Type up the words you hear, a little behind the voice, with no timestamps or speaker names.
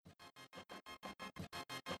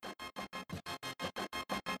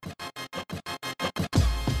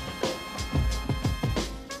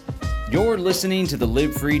You're listening to the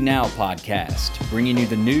Live Free Now podcast, bringing you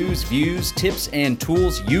the news, views, tips, and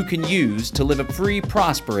tools you can use to live a free,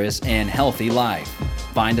 prosperous, and healthy life.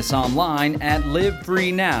 Find us online at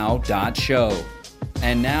livefreenow.show.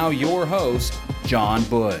 And now your host, John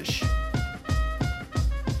Bush.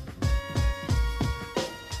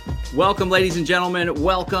 Welcome, ladies and gentlemen.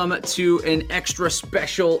 Welcome to an extra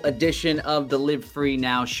special edition of the Live Free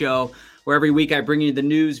Now show, where every week I bring you the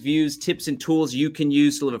news, views, tips, and tools you can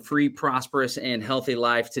use to live a free, prosperous, and healthy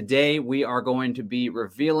life. Today, we are going to be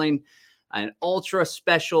revealing an ultra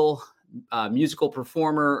special musical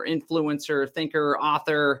performer, influencer, thinker,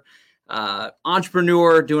 author,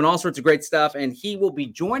 entrepreneur, doing all sorts of great stuff. And he will be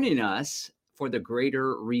joining us for the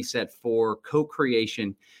Greater Reset 4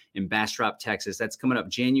 co-creation in Bastrop, Texas. That's coming up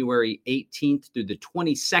January 18th through the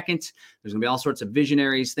 22nd. There's going to be all sorts of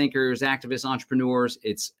visionaries, thinkers, activists, entrepreneurs.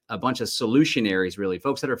 It's a bunch of solutionaries, really,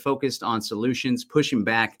 folks that are focused on solutions, pushing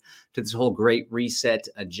back to this whole Great Reset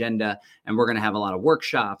agenda. And we're going to have a lot of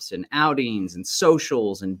workshops and outings and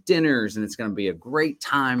socials and dinners, and it's going to be a great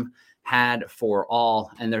time had for all.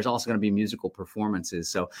 And there's also going to be musical performances.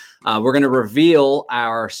 So we're going to reveal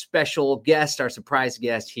our special guest, our surprise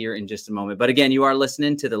guest here in just a moment. But again, you are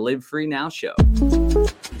listening to the Live Free Now show.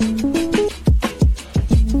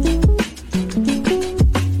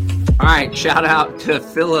 All right. Shout out to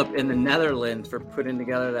Philip in the Netherlands for putting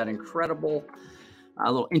together that incredible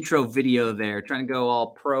little intro video there, trying to go all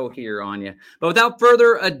pro here on you. But without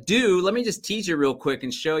further ado, let me just tease you real quick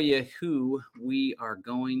and show you who we are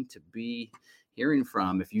going to be hearing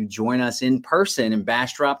from if you join us in person in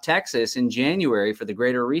Bastrop, Texas in January for the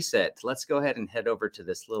Greater Reset. Let's go ahead and head over to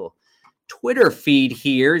this little Twitter feed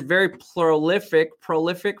here. Very prolific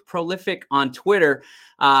on Twitter.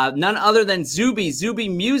 None other than Zuby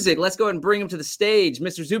Music. Let's go ahead and bring him to the stage.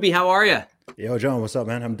 Mr. Zuby, how are you? Yo, John, what's up,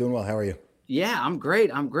 man? I'm doing well. How are you? Yeah, I'm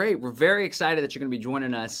great. We're very excited that you're going to be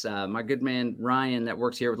joining us. My good man, Ryan, that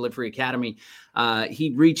works here with Live Free Academy,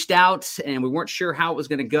 he reached out and we weren't sure how it was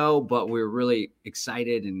going to go, but we were really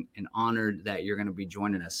excited and honored that you're going to be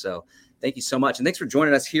joining us. So thank you so much. And thanks for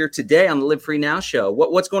joining us here today on the Live Free Now show.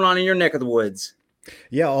 What's going on in your neck of the woods?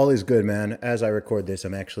 Yeah, all is good, man. As I record this,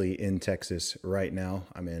 I'm actually in Texas right now.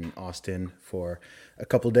 I'm in Austin for a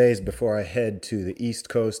couple days before I head to the East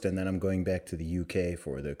Coast, and then I'm going back to the UK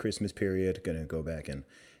for the Christmas period. Going to go back and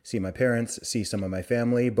see my parents, see some of my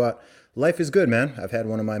family, but life is good, man. I've had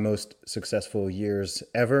one of my most successful years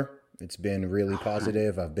ever. It's been really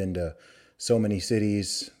positive. I've been to so many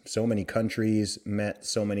cities, so many countries, met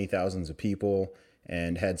so many thousands of people,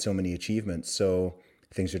 and had so many achievements. So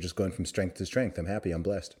things are just going from strength to strength. I'm happy. I'm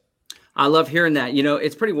blessed. I love hearing that. You know,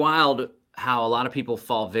 it's pretty wild how a lot of people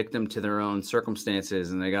fall victim to their own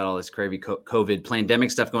circumstances, and they got all this crazy COVID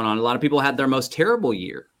pandemic stuff going on. A lot of people had their most terrible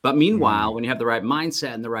year. But meanwhile, when you have the right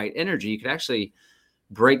mindset and the right energy, you could actually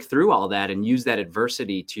break through all that and use that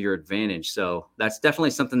adversity to your advantage. So that's definitely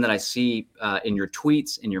something that I see in your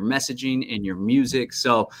tweets, in your messaging, in your music.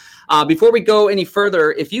 So before we go any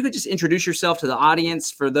further, if you could just introduce yourself to the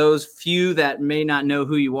audience for those few that may not know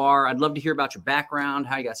who you are. I'd love to hear about your background,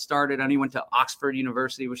 how you got started. I know you went to Oxford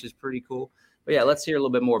University, which is pretty cool. But yeah, let's hear a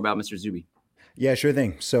little bit more about Mr. Zuby. Yeah, sure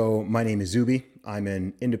thing. So my name is Zuby. I'm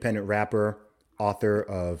an independent rapper, author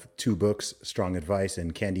of 2 books, Strong Advice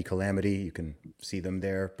and Candy Calamity. You can see them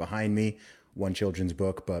there behind me, one children's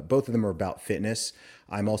book, but both of them are about fitness.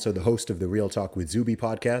 I'm also the host of the Real Talk with Zuby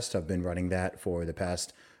podcast. I've been running that for the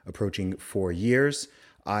past approaching 4 years.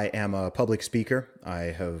 I am a public speaker. I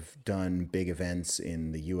have done big events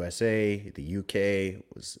in the USA, the UK,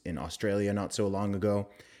 was in Australia not so long ago,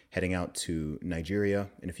 heading out to Nigeria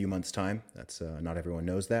in a few months' time. That's not everyone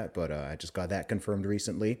knows that, but I just got that confirmed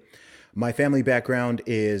recently. My family background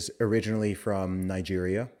is originally from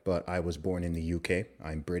Nigeria, but I was born in the UK.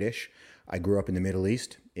 I'm British. I grew up in the Middle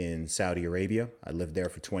East, in Saudi Arabia. I lived there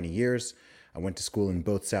for 20 years. I went to school in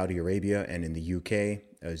both Saudi Arabia and in the UK.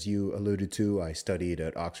 As you alluded to, I studied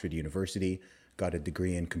at Oxford University, got a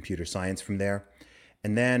degree in computer science from there.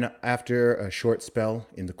 And then after a short spell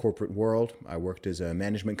in the corporate world, I worked as a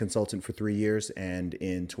management consultant for 3 years. And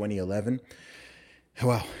in 2011,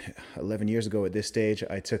 11 years ago at this stage,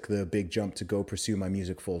 I took the big jump to go pursue my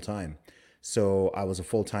music full time. So I was a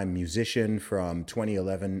full-time musician from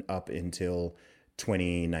 2011 up until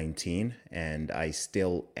 2019, and I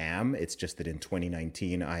still am. It's just that in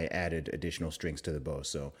 2019, I added additional strings to the bow.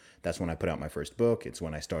 So that's when I put out my first book. It's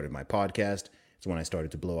when I started my podcast. It's when I started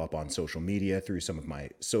to blow up on social media through some of my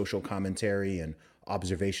social commentary and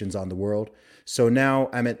observations on the world. So now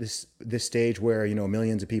I'm at this stage where,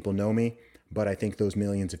 millions of people know me, but I think those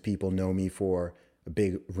millions of people know me for a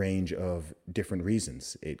big range of different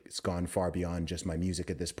reasons. It's gone far beyond just my music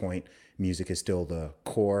at this point. Music is still the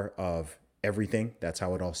core of everything. That's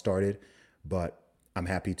how it all started. But I'm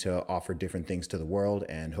happy to offer different things to the world,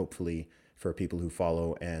 and hopefully for people who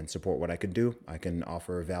follow and support what I can do, I can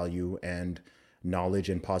offer value and knowledge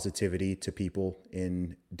and positivity to people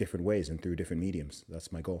in different ways and through different mediums.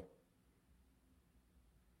 That's my goal.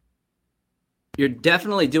 You're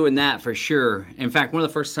definitely doing that for sure. In fact, one of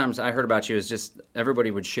the first times I heard about you is just everybody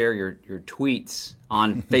would share your tweets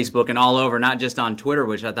on Facebook and all over, not just on Twitter,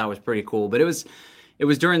 which I thought was pretty cool. But it was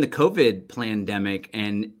during the COVID pandemic,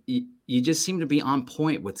 and you just seem to be on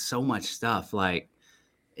point with so much stuff. Like,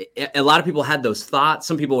 a lot of people had those thoughts.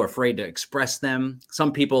 Some people are afraid to express them.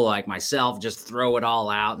 Some people, like myself, just throw it all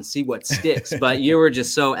out and see what sticks. But you were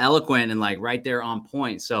just so eloquent and like right there on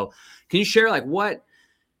point. So can you share like what?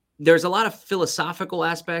 There's a lot of philosophical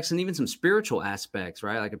aspects and even some spiritual aspects,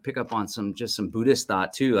 right? I could pick up on some Buddhist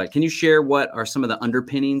thought too. Like, can you share what are some of the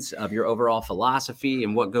underpinnings of your overall philosophy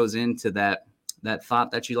and what goes into that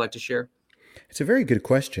thought that you like to share? It's a very good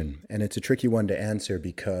question, and it's a tricky one to answer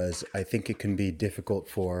because I think it can be difficult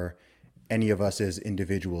for any of us as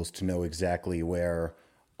individuals to know exactly where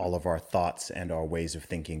all of our thoughts and our ways of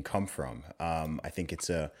thinking come from. I think it's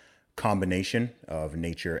a combination of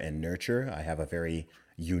nature and nurture. I have a very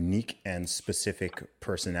unique and specific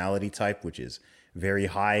personality type, which is very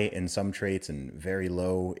high in some traits and very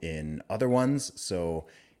low in other ones. So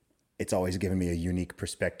it's always given me a unique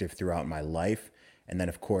perspective throughout my life. And then,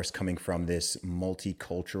 of course, coming from this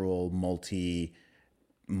multicultural,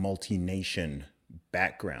 multi-nation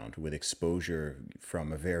background with exposure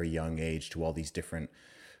from a very young age to all these different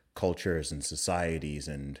cultures and societies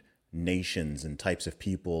and nations and types of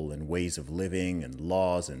people and ways of living and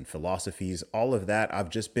laws and philosophies, all of that, I've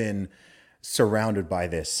just been surrounded by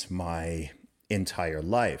this my entire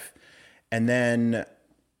life. And then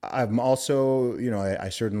I'm also, I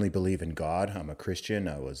certainly believe in God. I'm a Christian.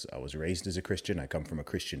 I was raised as a Christian. I come from a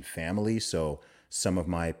Christian family. So some of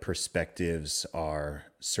my perspectives are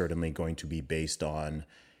certainly going to be based on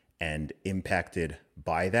and impacted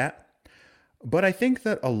by that. But I think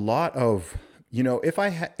that a lot of, if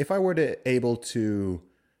I were to able to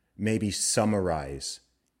maybe summarize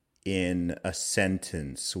in a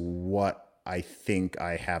sentence what I think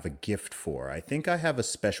I have a gift for, I think I have a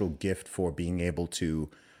special gift for being able to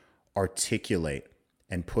articulate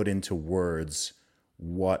and put into words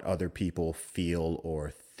what other people feel or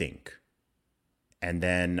think. And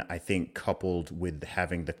then I think coupled with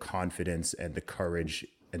having the confidence and the courage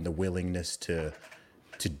and the willingness to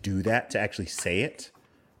do that, to actually say it,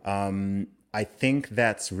 I think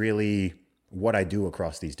that's really what I do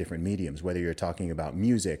across these different mediums, whether you're talking about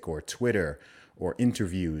music or Twitter or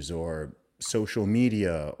interviews or social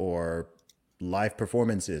media or live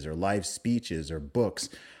performances or live speeches or books.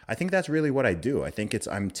 I think that's really what I do. I think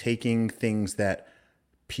I'm taking things that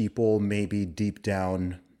people maybe deep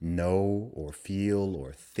down know or feel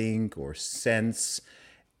or think or sense,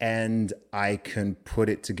 and I can put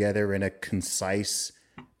it together in a concise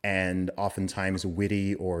and oftentimes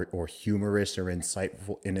witty or humorous or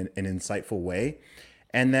insightful in an insightful way.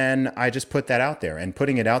 And then I just put that out there, and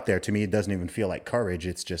putting it out there to me, it doesn't even feel like courage.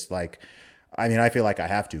 It's just like, I feel like I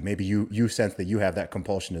have to. Maybe you sense that you have that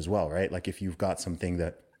compulsion as well, right? Like if you've got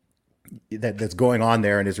something that's going on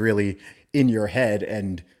there and is really in your head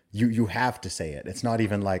and you have to say it. It's not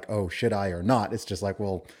even like, oh, should I or not? It's just like,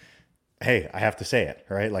 well, hey, I have to say it,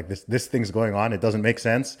 right? Like this thing's going on. It doesn't make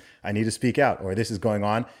sense. I need to speak out. Or this is going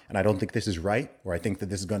on and I don't think this is right. Or I think that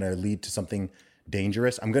this is going to lead to something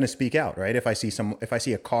dangerous. I'm going to speak out, right? If I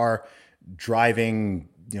see a car driving,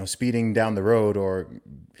 speeding down the road,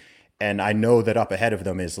 and I know that up ahead of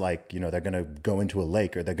them is like, they're going to go into a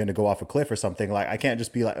lake or they're going to go off a cliff or something. Like, I can't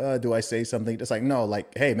just be like, do I say something? Just like, no,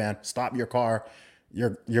 like, hey man, stop your car.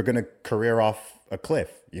 You're going to career off a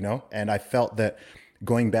cliff, And I felt that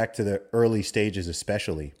going back to the early stages,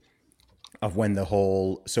 especially of when the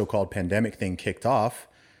whole so-called pandemic thing kicked off,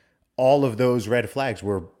 all of those red flags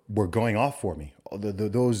were going off for me.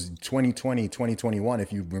 Those 2020, 2021,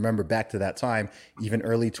 if you remember back to that time, even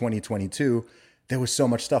early 2022, there was so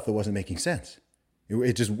much stuff that wasn't making sense.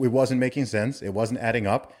 It wasn't making sense. It wasn't adding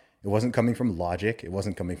up. It wasn't coming from logic. It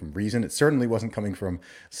wasn't coming from reason. It certainly wasn't coming from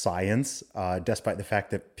science, despite the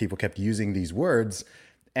fact that people kept using these words.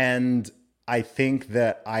 And I think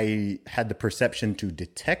that I had the perception to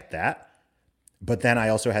detect that, but then I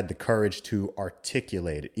also had the courage to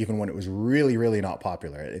articulate it, even when it was really, really not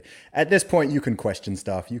popular. At this point, you can question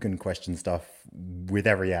stuff. You can question stuff with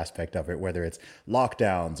every aspect of it, whether it's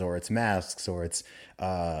lockdowns or it's masks or it's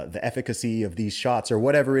the efficacy of these shots or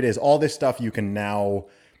whatever it is. All this stuff you can now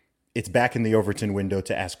it's back in the Overton window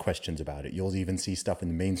to ask questions about it. You'll even see stuff in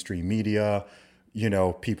the mainstream media.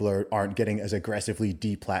 People aren't getting as aggressively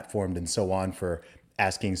deplatformed and so on for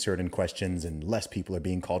asking certain questions, and less people are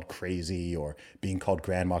being called crazy or being called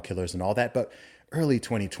grandma killers and all that. But early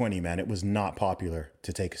 2020, man, it was not popular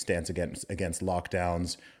to take a stance against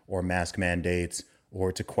lockdowns or mask mandates,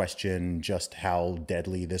 or to question just how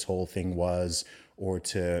deadly this whole thing was, or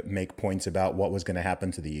to make points about what was going to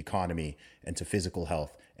happen to the economy and to physical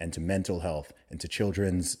health and to mental health and to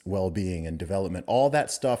children's well-being and development. All that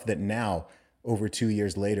stuff that now, over 2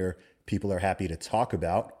 years later, people are happy to talk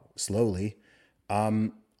about slowly.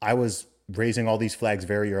 I was raising all these flags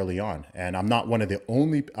very early on, and I'm not the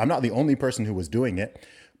only person who was doing it,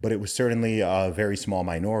 but it was certainly a very small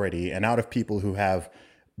minority. And out of people who have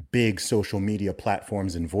big social media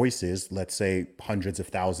platforms and voices, let's say hundreds of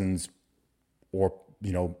thousands or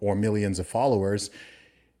millions of followers,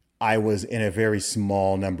 I was in a very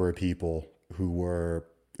small number of people who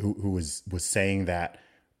was saying that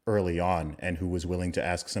early on, and who was willing to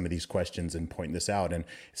ask some of these questions and point this out. And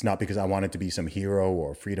it's not because I wanted to be some hero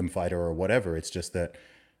or freedom fighter or whatever. It's just that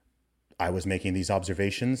I was making these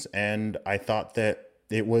observations, and I thought that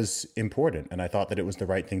it was important, and I thought that it was the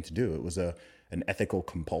right thing to do. It was an ethical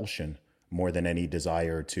compulsion more than any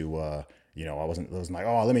desire to I wasn't like,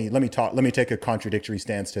 oh, let me take a contradictory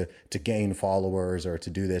stance to gain followers, or to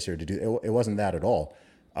do this or to do it. It wasn't that at all.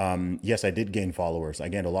 Yes, I did gain followers. I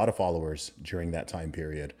gained a lot of followers during that time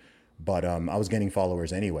period, but I was gaining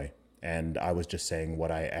followers anyway, and I was just saying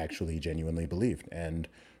what I actually genuinely believed. And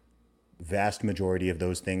vast majority of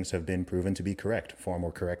those things have been proven to be correct, far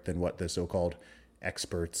more correct than what the so-called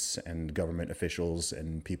experts and government officials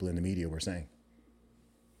and people in the media were saying.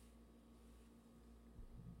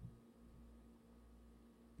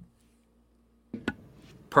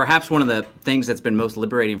 Perhaps one of the things that's been most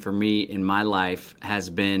liberating for me in my life has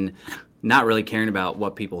been not really caring about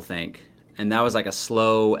what people think. And that was like a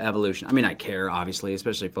slow evolution. I mean, I care, obviously,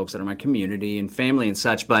 especially folks that are in my community and family and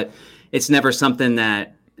such, but it's never something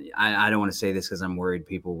that I don't want to say this because I'm worried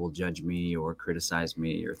people will judge me or criticize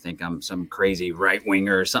me or think I'm some crazy right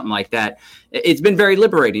winger or something like that. It's been very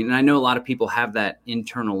liberating. And I know a lot of people have that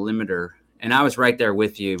internal limiter. And I was right there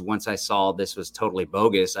with you. Once I saw this was totally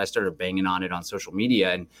bogus, I started banging on it on social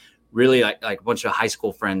media, and really like a bunch of high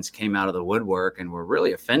school friends came out of the woodwork and were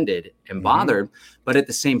really offended and bothered. But at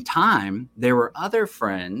the same time, there were other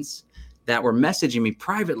friends that were messaging me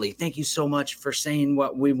privately. Thank you so much for saying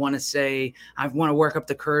what we want to say. I want to work up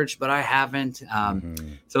the courage, but I haven't.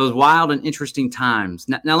 So it was wild and interesting times.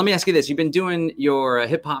 Now, let me ask you this. You've been doing your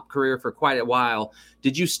hip hop career for quite a while.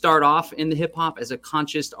 Did you start off in the hip hop as a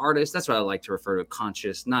conscious artist? That's what I like to refer to,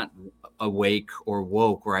 conscious, not awake or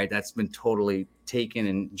woke, right? That's been totally taken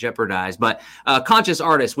and jeopardized, but a conscious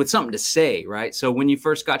artist with something to say, right? So when you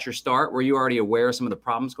first got your start, were you already aware of some of the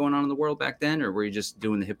problems going on in the world back then, or were you just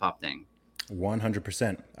doing the hip hop thing?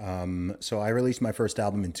 100%. So I released my first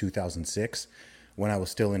album in 2006 when I was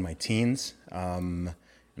still in my teens.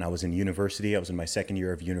 And I was in university. I was in my second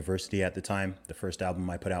year of university at the time. The first album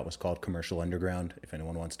I put out was called Commercial Underground. If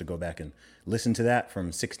anyone wants to go back and listen to that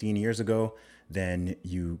from 16 years ago, then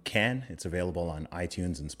you can. It's available on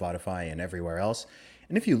iTunes and Spotify and everywhere else.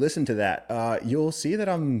 And if you listen to that, you'll see that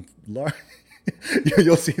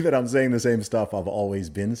you'll see that I'm saying the same stuff I've always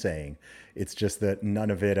been saying. It's just that none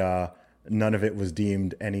of it was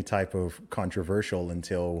deemed any type of controversial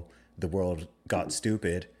until the world got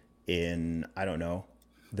stupid in, I don't know,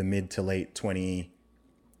 the mid to late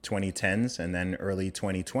 2010s and then early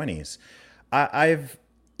 2020s.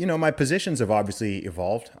 My positions have obviously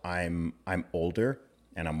evolved. I'm older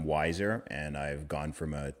and I'm wiser, and I've gone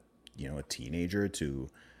from a teenager to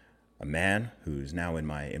a man who's now in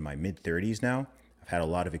my mid 30s now. I've had a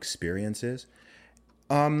lot of experiences.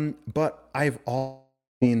 But I've all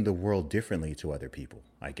seen the world differently to other people,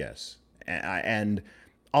 I guess. And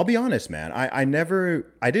I'll be honest, man,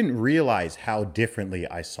 I didn't realize how differently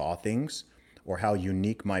I saw things or how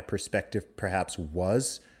unique my perspective perhaps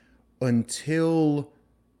was until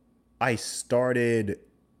I started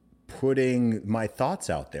putting my thoughts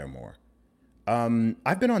out there more.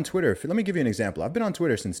 I've been on Twitter. Let me give you an example. I've been on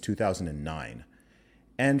Twitter since 2009.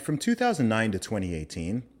 And from 2009 to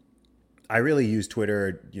 2018, I really used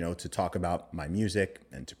Twitter, to talk about my music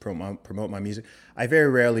and to promote my music. I very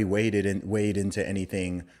rarely wade into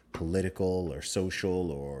anything political or social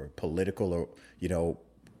or political or,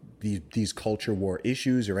 these culture war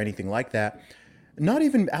issues or anything like that. Not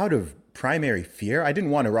even out of primary fear. I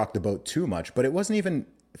didn't want to rock the boat too much, but it wasn't even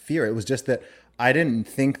fear. It was just that I didn't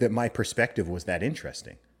think that my perspective was that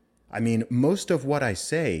interesting. I mean, most of what I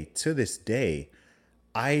say to this day,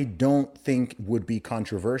 I don't think would be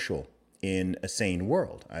controversial in a sane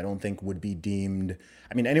world. I don't think would be deemed.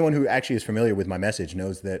 I mean, anyone who actually is familiar with my message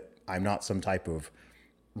knows that I'm not some type of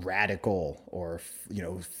radical or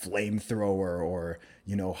flamethrower or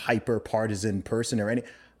hyper partisan person or any.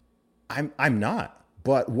 I'm not.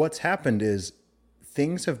 But what's happened is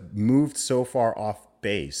things have moved so far off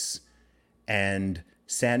base, and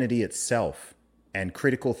sanity itself and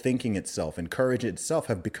critical thinking itself and courage itself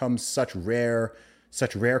have become such rare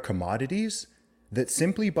commodities that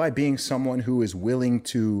simply by being someone who is willing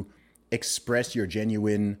to express your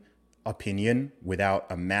genuine opinion without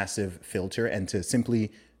a massive filter and to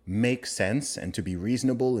simply make sense and to be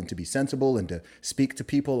reasonable and to be sensible and to speak to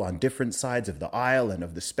people on different sides of the aisle and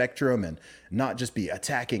of the spectrum and not just be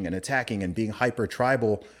attacking and being hyper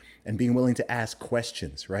tribal and being willing to ask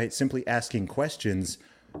questions, right? Simply asking questions,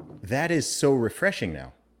 that is so refreshing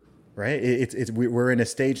now, right? We're in a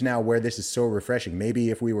stage now where this is so refreshing. Maybe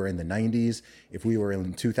if we were in the 90s, if we were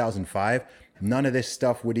in 2005, none of this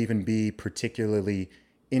stuff would even be particularly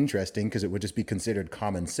interesting because it would just be considered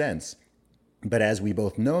common sense. But as we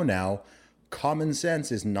both know now, common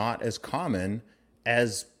sense is not as common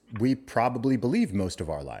as we probably believed most of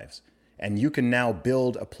our lives. And you can now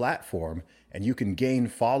build a platform and you can gain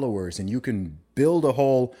followers and you can build a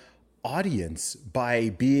whole audience by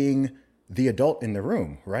being the adult in the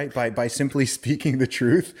room, right? By simply speaking the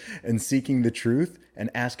truth and seeking the truth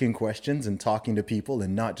and asking questions and talking to people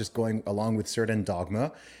and not just going along with certain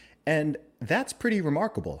dogma. And that's pretty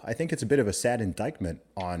remarkable. I think it's a bit of a sad indictment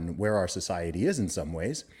on where our society is in some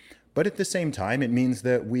ways. But at the same time, it means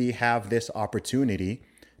that we have this opportunity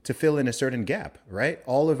to fill in a certain gap, right?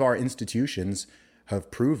 All of our institutions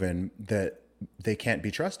have proven that they can't be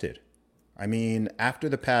trusted. I mean, after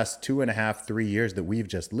the past 2.5, 3 years that we've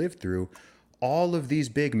just lived through, all of these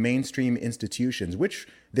big mainstream institutions, which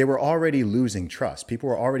they were already losing trust, people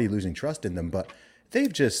were already losing trust in them, but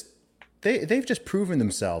they've just proven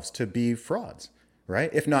themselves to be frauds, right?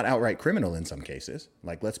 If not outright criminal in some cases.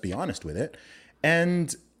 Like, let's be honest with it.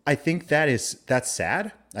 And I think that's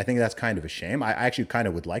sad. I think that's kind of a shame. I actually kind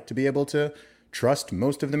of would like to be able to trust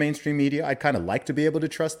most of the mainstream media. I'd kind of like to be able to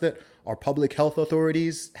trust that our public health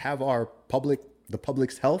authorities have the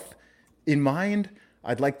public's health in mind.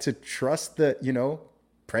 I'd like to trust that,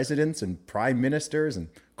 presidents and prime ministers and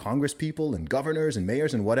congresspeople and governors and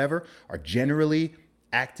mayors and whatever are generally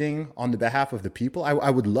acting on the behalf of the people. I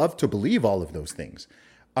would love to believe all of those things.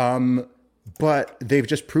 But they've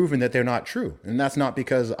just proven that they're not true. And that's not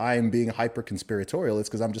because I am being hyper conspiratorial. It's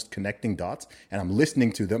because I'm just connecting dots and I'm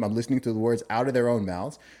listening to them. I'm listening to the words out of their own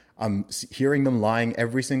mouths. I'm hearing them lying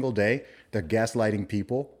every single day. They're gaslighting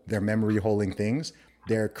people. They're memory holding things.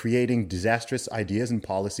 They're creating disastrous ideas and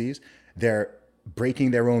policies. They're breaking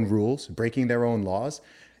their own rules, breaking their own laws.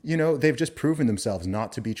 They've just proven themselves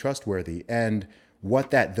not to be trustworthy. And what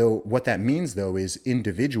that means though is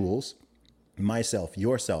individuals, myself,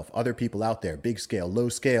 yourself, other people out there, big scale, low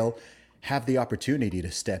scale, have the opportunity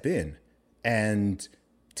to step in and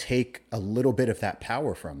take a little bit of that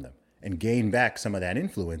power from them and gain back some of that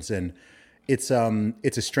influence. And it's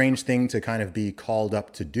a strange thing to kind of be called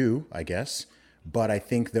up to do, I guess. But I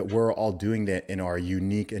think that we're all doing that in our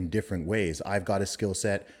unique and different ways. I've got a skill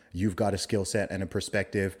set, you've got a skill set and a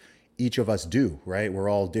perspective. Each of us do, right? We're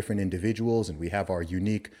all different individuals and we have our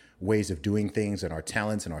unique ways of doing things and our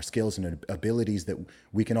talents and our skills and abilities that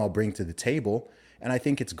we can all bring to the table. And I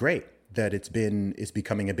think it's great that it's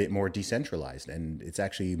becoming a bit more decentralized and it's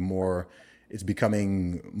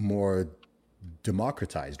becoming more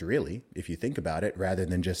democratized, really, if you think about it, rather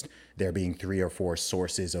than just there being 3 or 4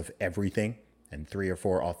 sources of everything and 3 or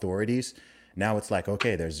 4 authorities. Now it's like,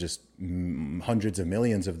 okay, there's just hundreds of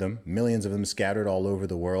millions of them scattered all over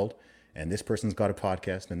the world. And this person's got a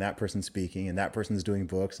podcast and that person's speaking and that person's doing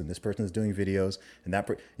books and this person's doing videos and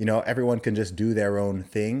everyone can just do their own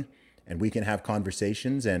thing and we can have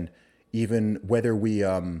conversations. And even whether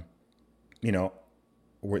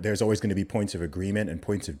there's always going to be points of agreement and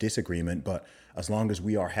points of disagreement, but as long as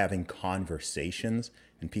we are having conversations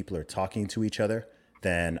and people are talking to each other,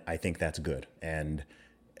 then I think that's good. And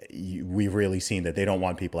we've really seen that they don't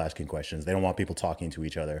want people asking questions. They don't want people talking to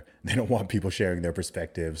each other. They don't want people sharing their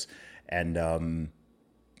perspectives. And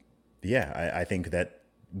I think that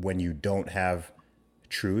when you don't have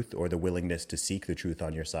truth or the willingness to seek the truth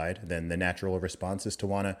on your side, then the natural response is to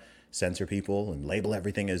want to censor people and label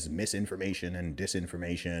everything as misinformation and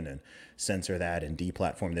disinformation and censor that and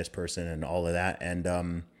deplatform this person and all of that.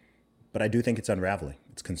 And but I do think it's unraveling.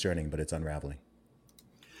 It's concerning, but it's unraveling.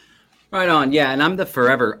 Right on. Yeah. And I'm the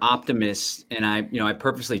forever optimist. And I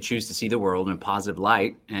purposely choose to see the world in a positive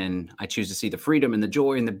light. And I choose to see the freedom and the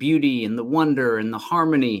joy and the beauty and the wonder and the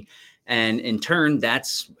harmony. And in turn,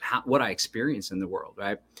 that's what I experience in the world.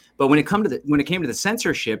 Right. But when it came to the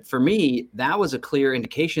censorship, for me, that was a clear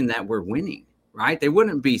indication that we're winning. Right. They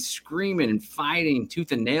wouldn't be screaming and fighting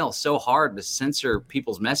tooth and nail so hard to censor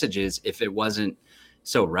people's messages if it wasn't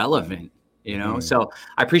so relevant. So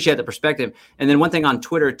I appreciate the perspective. And then one thing on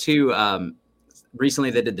Twitter too, recently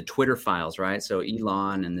they did the Twitter files, right? So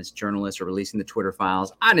Elon and this journalist are releasing the Twitter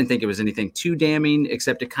files. I didn't think it was anything too damning,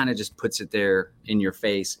 except it kind of just puts it there in your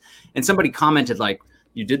face. And somebody commented like,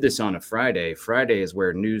 you did this on a Friday. Friday is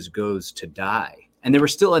where news goes to die. And they were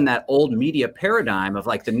still in that old media paradigm of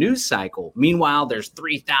like the news cycle. Meanwhile, there's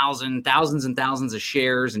 3,000, thousands and thousands of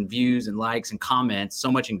shares and views and likes and comments,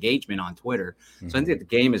 so much engagement on Twitter. Mm-hmm. So I think the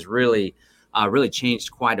game is really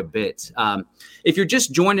changed quite a bit. If you're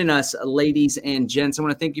just joining us, ladies and gents, I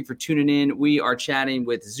want to thank you for tuning in. We are chatting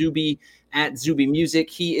with Zuby at Zuby Music.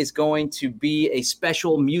 He is going to be a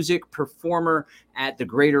special music performer at the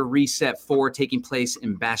Greater Reset 4 taking place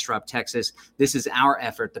in Bastrop, Texas. This is our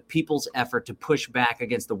effort, the people's effort to push back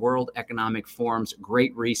against the World Economic Forum's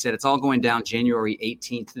Great Reset. It's all going down January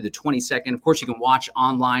 18th through the 22nd. Of course, you can watch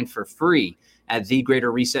online for free at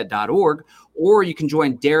thegreaterreset.org, or you can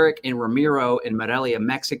join Derek and Ramiro in Morelia,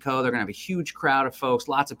 Mexico. They're going to have a huge crowd of folks.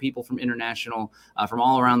 Lots of people from from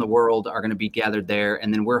all around the world are going to be gathered there.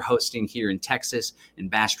 And then we're hosting here in Texas, in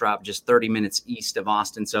Bastrop, just 30 minutes east of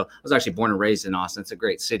Austin. So I was actually born and raised in Austin. It's a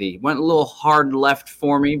great city. Went a little hard left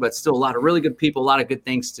for me, but still a lot of really good people, a lot of good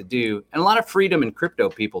things to do, and a lot of freedom and crypto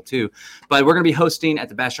people too. But we're going to be hosting at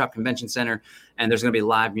the Bastrop Convention Center, and there's going to be a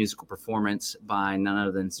live musical performance by none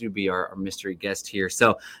other than Zuby, our mystery guest here.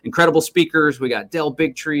 So incredible speakers. We got Del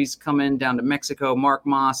Bigtrees coming down to Mexico, Mark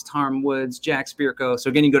Moss, Tom Woods, Jack Spirko. So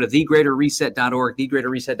again, you go to thegreaterreset.org,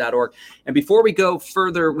 thegreaterreset.org. And before we go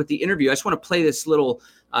further with the interview, I just want to play this little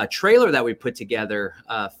trailer that we put together.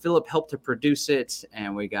 Philip helped to produce it,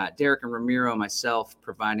 and we got Derek and Ramiro, myself,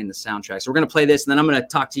 providing the soundtrack. So we're going to play this, and then I'm going to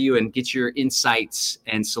talk to you and get your insights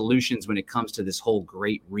and solutions when it comes to this whole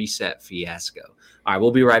Great Reset fiasco. All right,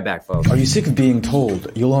 we'll be right back, folks. Are you sick of being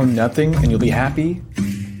told you'll own nothing and you'll be happy?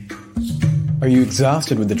 Are you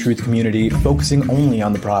exhausted with the truth community focusing only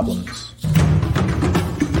on the problems?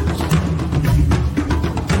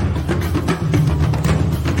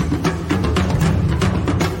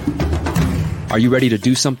 Are you ready to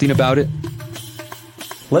do something about it?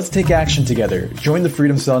 Let's take action together. Join the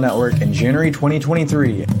Freedom Cell Network in January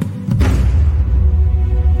 2023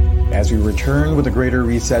 as we return with the Greater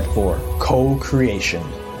Reset for co-creation.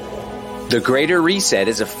 The Greater Reset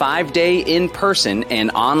is a 5-day in-person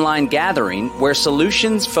and online gathering where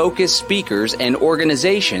solutions-focused speakers and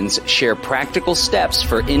organizations share practical steps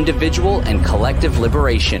for individual and collective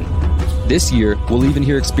liberation. This year, we'll even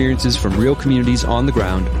hear experiences from real communities on the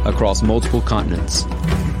ground across multiple continents.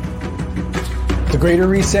 The Greater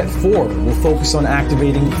Reset 4 will focus on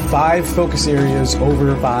activating 5 focus areas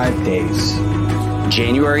over 5 days.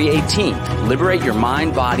 January 18th, liberate your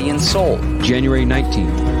mind, body, and soul. January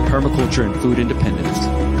 19th, permaculture and food independence.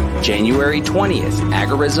 January 20th,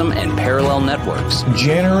 agorism and parallel networks.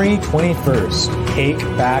 January 21st, take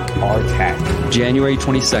back our tech. January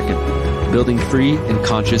 22nd, building free and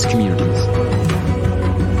conscious communities.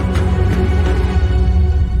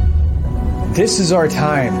 This is our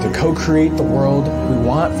time to co-create the world we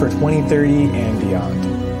want for 2030 and beyond.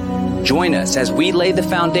 Join us as we lay the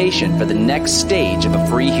foundation for the next stage of a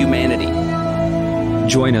free humanity.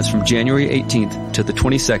 Join us from January 18th to the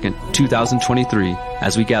 22nd, 2023,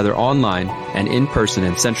 as we gather online and in person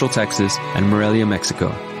in Central Texas and Morelia, Mexico.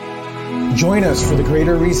 Join us for the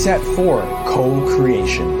Greater Reset 4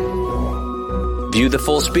 co-creation. View the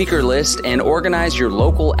full speaker list and organize your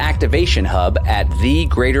local activation hub at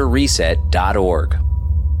thegreaterreset.org.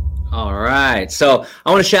 All right. So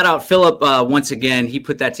I want to shout out Philip once again. He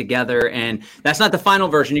put that together, and that's not the final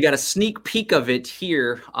version. You got a sneak peek of it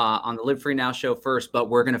here on the Live Free Now show first, but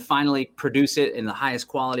we're going to finally produce it in the highest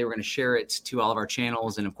quality. We're going to share it to all of our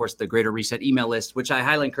channels and, of course, the Greater Reset email list, which I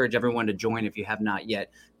highly encourage everyone to join if you have not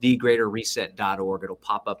yet, thegreaterreset.org. It'll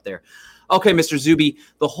pop up there. Okay, Mr. Zuby,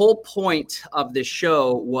 the whole point of this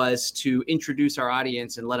show was to introduce our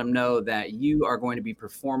audience and let them know that you are going to be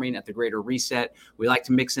performing at the Greater Reset. We like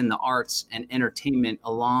to mix in the arts and entertainment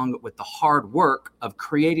along with the hard work of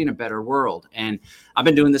creating a better world. And I've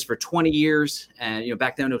been doing this for 20 years. And,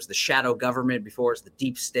 back then it was the shadow government, before it's the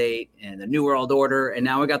deep state and the New World Order. And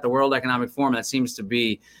now we got the World Economic Forum that seems to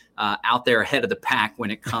be out there ahead of the pack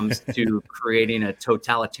when it comes to creating a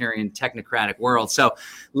totalitarian technocratic world. So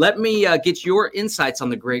let me get your insights on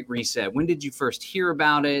the Great Reset. When did you first hear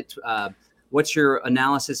about it? What's your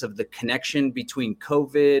analysis of the connection between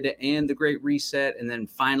COVID and the Great Reset? And then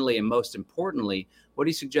finally, and most importantly, what do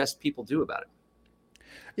you suggest people do about it?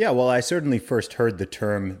 Yeah, well, I certainly first heard the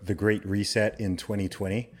term the Great Reset in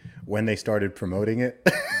 2020 when they started promoting it,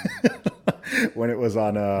 when it was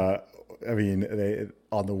on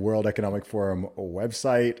on the World Economic Forum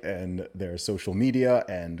website and their social media,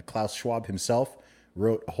 and Klaus Schwab himself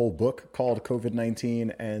wrote a whole book called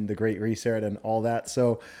COVID-19 and the Great Reset and all that.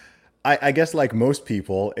 So I guess like most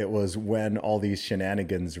people, it was when all these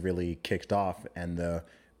shenanigans really kicked off and the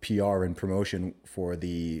PR and promotion for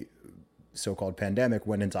the so-called pandemic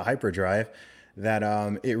went into hyperdrive that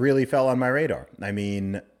it really fell on my radar. I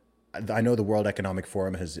mean, I know the World Economic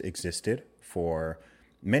Forum has existed for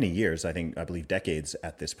many years, I believe decades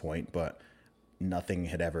at this point, but nothing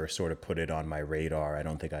had ever sort of put it on my radar. I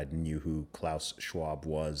don't think I knew who Klaus Schwab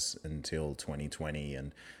was until 2020.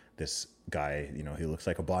 And this guy, he looks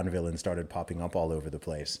like a Bond villain, started popping up all over the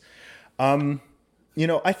place.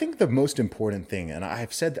 I think the most important thing, and I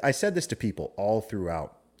said this to people all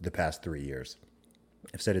throughout the past 3 years.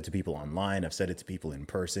 I've said it to people online. I've said it to people in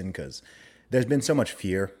person, because there's been so much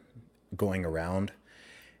fear going around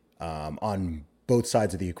on both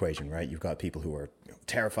sides of the equation, right? You've got people who are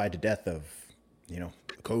terrified to death of,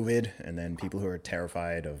 COVID, and then people who are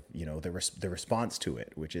terrified of, the response to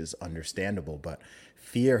it, which is understandable. But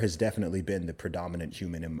fear has definitely been the predominant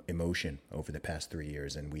human emotion over the past 3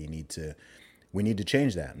 years, and we need to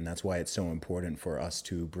change that. And that's why it's so important for us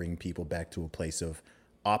to bring people back to a place of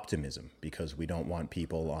optimism, because we don't want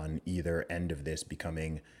people on either end of this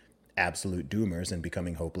becoming absolute doomers and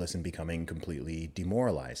becoming hopeless and becoming completely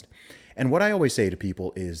demoralized. And what I always say to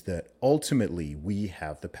people is that ultimately we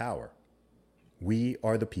have the power. We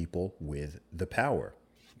are the people with the power.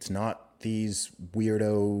 It's not these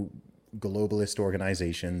weirdo globalist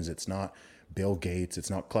organizations. It's not Bill Gates. It's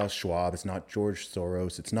not Klaus Schwab. It's not George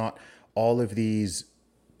Soros. It's not all of these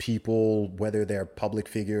people, whether they're public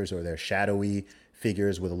figures or they're shadowy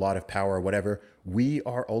figures with a lot of power or whatever. We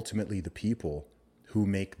are ultimately the people who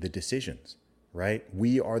make the decisions, right?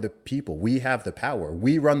 We are the people. We have the power.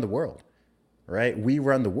 We run the world, right? We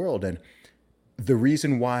run the world. And the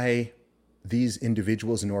reason why these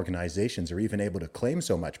individuals and organizations are even able to claim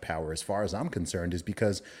so much power, as far as I'm concerned, is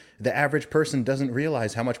because the average person doesn't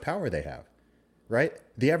realize how much power they have, right?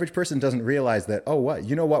 The average person doesn't realize that,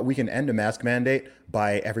 we can end a mask mandate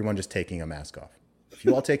by everyone just taking a mask off. If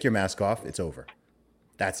you all take your mask off, it's over.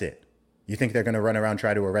 That's it. You think they're going to run around,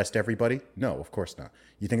 try to arrest everybody? No, of course not.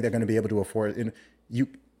 You think they're going to be able to afford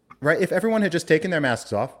right? If everyone had just taken their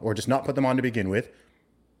masks off or just not put them on to begin with,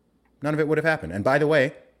 none of it would have happened. And by the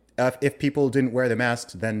way, if people didn't wear the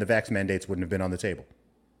masks, then the vax mandates wouldn't have been on the table,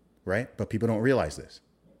 right? But people don't realize this.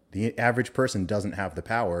 The average person doesn't have the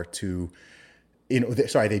power to,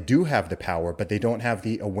 they do have the power, but they don't have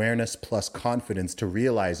the awareness plus confidence to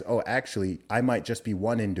realize, actually, I might just be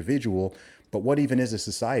one individual, but what even is a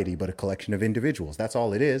society but a collection of individuals? That's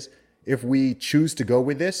all it is. If we choose to go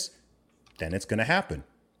with this, then it's going to happen.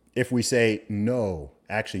 If we say, no,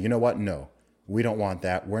 actually, you know what? No, we don't want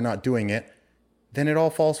that. We're not doing it. Then it all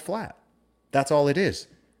falls flat. That's all it is,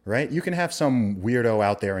 right? You can have some weirdo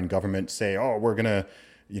out there in government say, we're going to,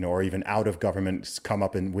 or even out of government come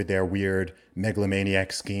up with their weird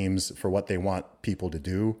megalomaniac schemes for what they want people to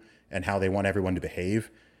do and how they want everyone to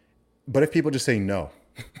behave. But if people just say no,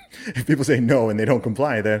 if people say no and they don't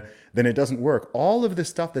comply, then it doesn't work. All of the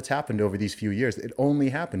stuff that's happened over these few years, it only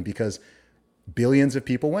happened because billions of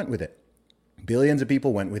people went with it. Billions of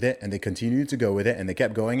people went with it, and they continued to go with it, and they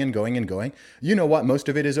kept going and going and going. You know what? Most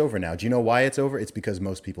of it is over now. Do you know why it's over? It's because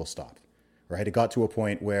most people stopped, right? It got to a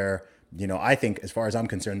point where, I think, as far as I'm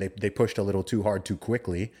concerned, they pushed a little too hard too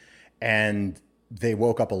quickly, and they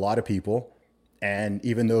woke up a lot of people. And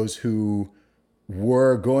even those who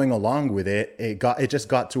were going along with it, it just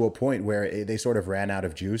got to a point where they sort of ran out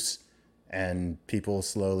of juice. And people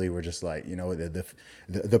slowly were just like,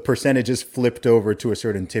 the percentages flipped over to a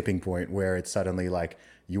certain tipping point where it's suddenly like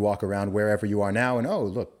you walk around wherever you are now and,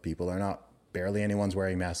 look, people are not, barely anyone's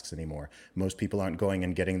wearing masks anymore. Most people aren't going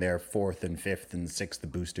and getting their 4th and 5th and 6th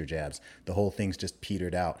booster jabs. The whole thing's just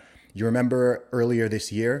petered out. You remember earlier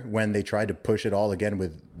this year when they tried to push it all again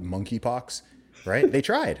with monkeypox, right? They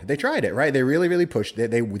tried it, right? They really, really pushed it.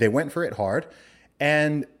 They went for it hard,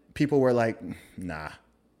 and people were like, nah.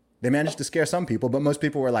 They managed to scare some people, but most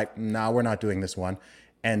people were like, nah, we're not doing this one.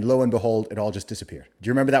 And lo and behold, it all just disappeared. Do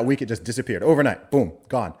you remember that week? It just disappeared overnight. Boom,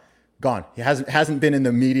 gone. It hasn't been in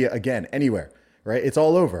the media again, anywhere. right? It's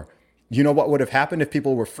all over. You know what would have happened if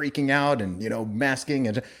people were freaking out and, masking,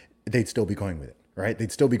 and they'd still be going with it, right?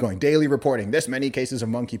 They'd still be going daily reporting, this many cases of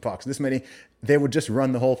monkeypox, this many, they would just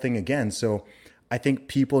run the whole thing again. So I think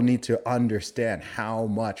people need to understand how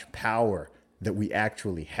much power that we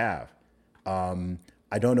actually have.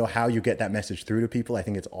 I don't know how you get that message through to people. I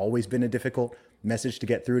think it's always been a difficult message to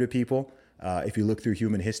get through to people. If you look through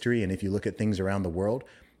human history and if you look at things around the world,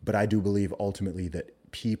 but I do believe ultimately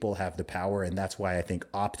that people have the power. And that's why I think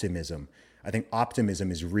optimism and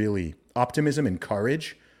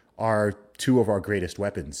courage are two of our greatest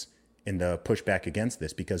weapons in the pushback against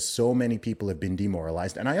this, because so many people have been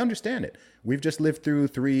demoralized. And I understand it. We've just lived through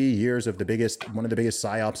 3 years of one of the biggest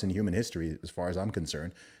psyops in human history, as far as I'm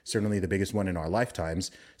concerned, certainly the biggest one in our lifetimes.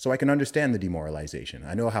 So I can understand the demoralization.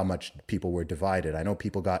 I know how much people were divided. I know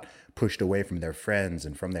people got pushed away from their friends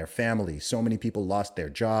and from their family. So many people lost their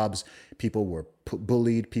jobs. People were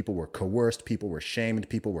bullied. People were coerced. People were shamed.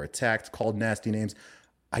 People were attacked, called nasty names.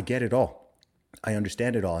 I get it all. I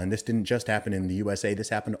understand it all. And this didn't just happen in the USA. This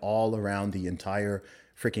happened all around the entire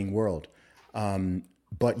freaking world.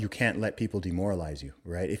 But you can't let people demoralize you,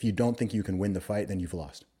 right? If you don't think you can win the fight, then you've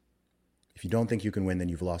lost. If you don't think you can win, then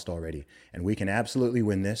you've lost already. And we can absolutely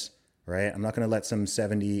win this, right? I'm not going to let some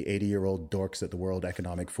 70, 80-year-old dorks at the World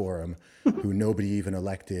Economic Forum who nobody even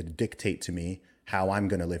elected dictate to me how I'm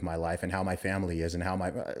going to live my life and how my family is and how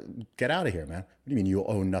my get out of here, man. What do you mean you'll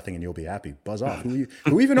own nothing and you'll be happy? Buzz off.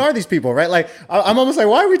 Who even are these people, right? Like, I'm almost like,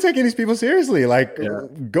 why are we taking these people seriously? Like,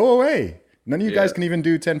 go away. None of you guys can even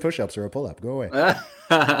do 10 push-ups or a pull-up. Go away.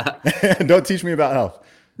 Don't teach me about health.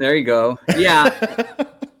 There you go. Yeah,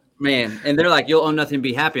 man. And they're like, you'll own nothing and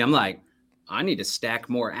be happy. I'm like, I need to stack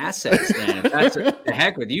more assets then. If that's the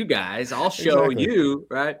heck with you guys. I'll show you,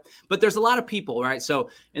 right? But there's a lot of people, right? So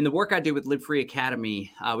in the work I do with Live Free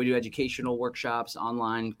Academy, we do educational workshops,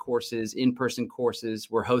 online courses, in-person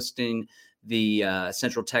courses. We're hosting the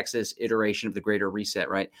Central Texas iteration of the Greater Reset,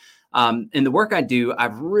 right? In the work I do,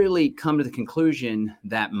 I've really come to the conclusion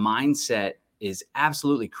that mindset is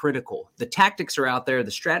absolutely critical. The tactics are out there,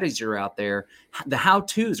 the strategies are out there, the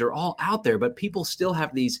how-tos are all out there, but people still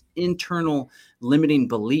have these internal limiting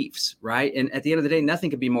beliefs, right? And at the end of the day,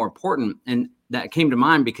 nothing could be more important. And that came to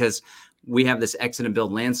mind because we have this Exit and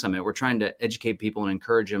Build Land Summit. We're trying to educate people and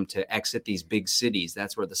encourage them to exit these big cities.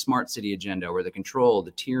 That's where the smart city agenda, where the control,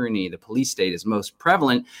 the tyranny, the police state is most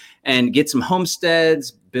prevalent, and get some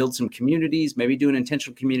homesteads, build some communities, maybe do an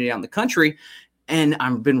intentional community out in the country. And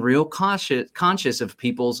I've been real conscious of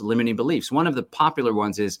people's limiting beliefs. One of the popular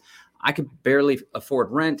ones is, I could barely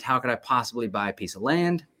afford rent. How could I possibly buy a piece of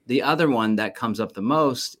land? The other one that comes up the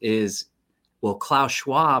most is, well, Klaus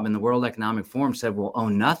Schwab and the World Economic Forum said we'll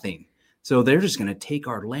own nothing. So they're just going to take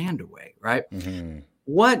our land away, right? Mm-hmm.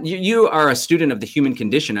 What you are a student of the human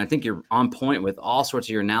condition. I think you're on point with all sorts of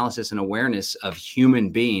your analysis and awareness of human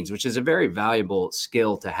beings, which is a very valuable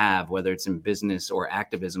skill to have, whether it's in business or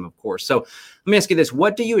activism, of course. So let me ask you this.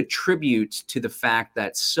 What do you attribute to the fact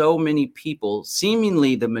that so many people,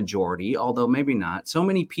 seemingly the majority, although maybe not, so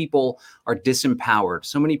many people are disempowered?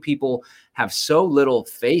 So many people have so little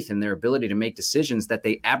faith in their ability to make decisions that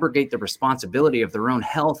they abrogate the responsibility of their own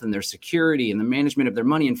health and their security and the management of their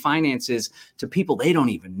money and finances to people they don't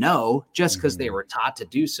even know, just because they were taught to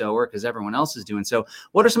do so or because everyone else is doing so.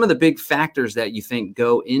 What are some of the big factors that you think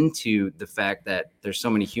go into the fact that there's so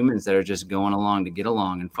many humans that are just going along to get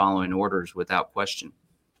along and following orders without question?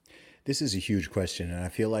 This is a huge question, and I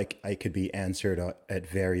feel like it could be answered at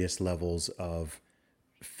various levels of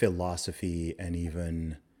philosophy and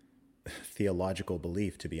even theological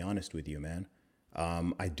belief, to be honest with you, man.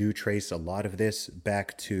 I do trace a lot of this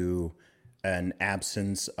back to an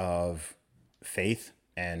absence of faith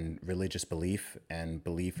and religious belief and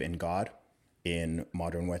belief in God in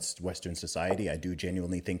modern Western society. I do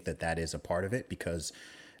genuinely think that that is a part of it, because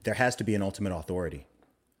there has to be an ultimate authority,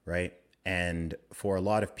 right? And for a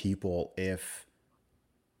lot of people, if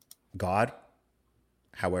God,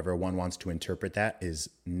 however one wants to interpret that, is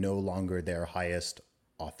no longer their highest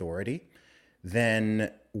authority,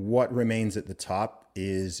 then what remains at the top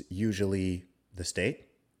is usually the state,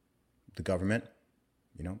 the government.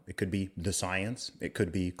 You know, it could be the science, it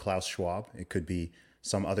could be Klaus Schwab, it could be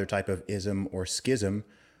some other type of ism or schism.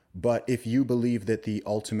 But if you believe that the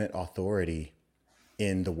ultimate authority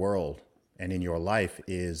in the world and in your life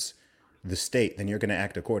is the state, then you're going to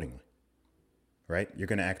act accordingly, right? You're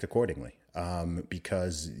going to act accordingly.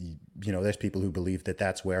 Because, you know, there's people who believe that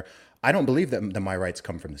that's where, I don't believe that my rights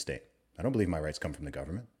come from the state. I don't believe my rights come from the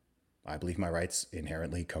government. I believe my rights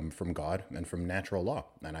inherently come from God and from natural law.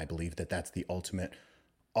 And I believe that that's the ultimate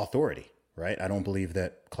authority, right? I don't believe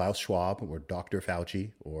that Klaus Schwab or Dr.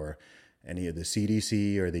 Fauci or any of the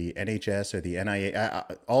CDC or the NHS or the NIA,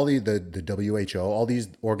 all the WHO, all these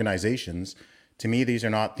organizations, to me, these are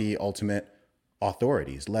not the ultimate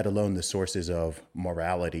authorities, let alone the sources of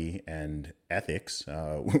morality and ethics.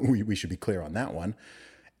 We should be clear on that one.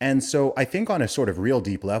 And so I think on a sort of real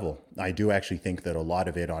deep level, I do actually think that a lot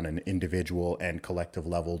of it on an individual and collective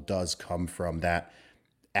level does come from that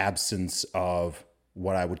absence of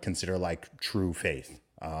what I would consider like true faith.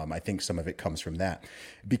 I think some of it comes from that,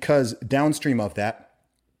 because downstream of that,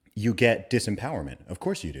 you get disempowerment. Of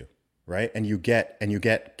course you do, right? And you get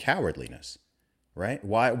cowardliness, right?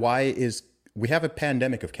 We have a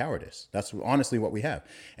pandemic of cowardice. That's honestly what we have.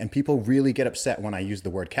 And people really get upset when I use the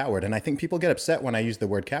word coward. And I think people get upset when I use the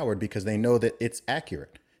word coward because they know that it's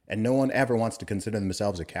accurate. And no one ever wants to consider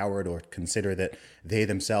themselves a coward or consider that they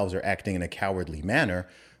themselves are acting in a cowardly manner.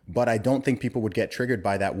 But I don't think people would get triggered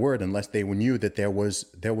by that word unless they knew that there was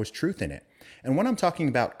truth in it. And when I'm talking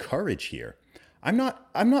about courage here, I'm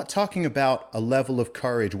not talking about a level of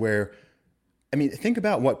courage where, I mean, think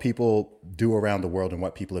about what people do around the world and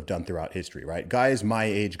what people have done throughout history, right? Guys my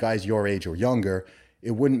age, guys your age or younger,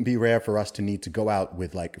 it wouldn't be rare for us to need to go out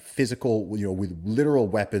with like physical, with literal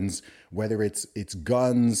weapons, whether it's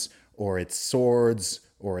guns or it's swords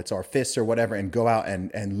or it's our fists or whatever, and go out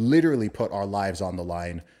and literally put our lives on the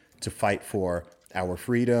line to fight for our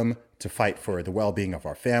freedom, to fight for the well-being of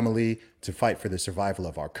our family, to fight for the survival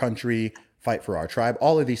of our country, fight for our tribe,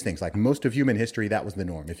 all of these things. Like most of human history, that was the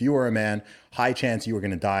norm. If you were a man, high chance you were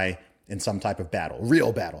going to die in some type of battle,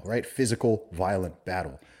 real battle, right? Physical, violent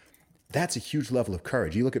battle. That's a huge level of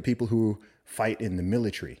courage. You look at people who fight in the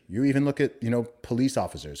military. You even look at, police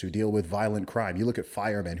officers who deal with violent crime. You look at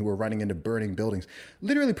firemen who are running into burning buildings,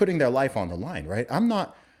 literally putting their life on the line, right?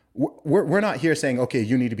 We're not here saying, okay,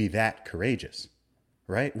 you need to be that courageous,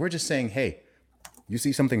 right? We're just saying, hey, you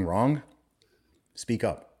see something wrong, speak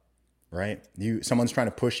up. Right? Someone's trying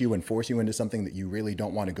to push you and force you into something that you really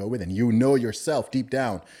don't want to go with. And yourself deep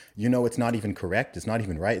down, it's not even correct. It's not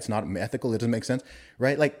even right. It's not ethical. It doesn't make sense.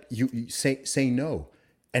 Right? Like you say no.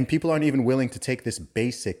 And people aren't even willing to take this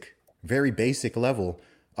basic, very basic level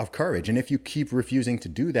of courage. And if you keep refusing to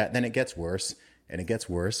do that, then it gets worse and it gets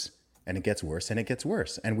worse and it gets worse and it gets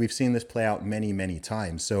worse. And we've seen this play out many, many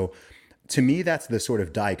times. So to me, that's the sort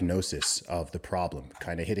of diagnosis of the problem,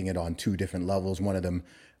 kind of hitting it on two different levels. One of them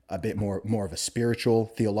a bit more of a spiritual,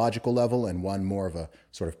 theological level, and one more of a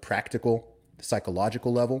sort of practical,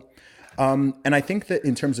 psychological level. And I think that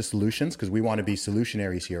in terms of solutions, because we want to be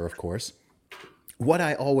solutionaries here, of course, what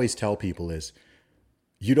I always tell people is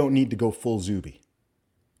you don't need to go full Zuby,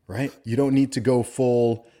 right? You don't need to go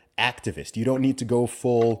full activist. You don't need to go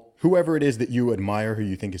full whoever it is that you admire, who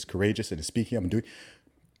you think is courageous and is speaking up and doing.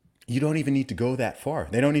 You don't even need to go that far.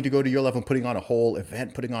 They don't need to go to your level, putting on a whole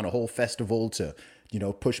event, putting on a whole festival to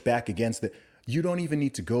push back against it. You don't even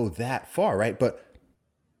need to go that far, right? But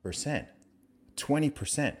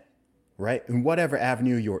 20%, right? In whatever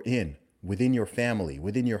avenue you're in, within your family,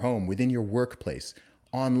 within your home, within your workplace,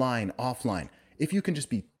 online, offline, if you can just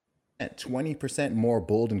be at 20% more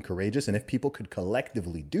bold and courageous, and if people could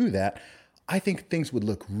collectively do that, I think things would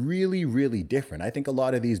look really, really different. I think a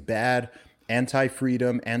lot of these bad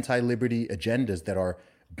anti-freedom, anti-liberty agendas that are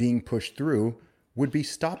being pushed through would be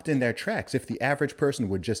stopped in their tracks if the average person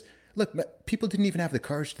would just look. People didn't even have the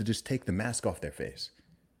courage to just take the mask off their face,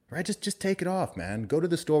 right? Just take it off, man. Go to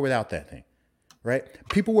the store without that thing, right?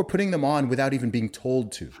 People were putting them on without even being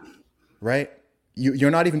told to, right?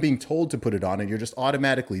 You're not even being told to put it on, and you're just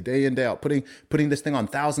automatically day in, day out putting this thing on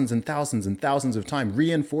thousands and thousands and thousands of times,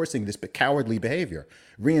 reinforcing this cowardly behavior,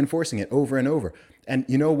 reinforcing it over and over. And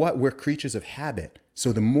you know what? We're creatures of habit.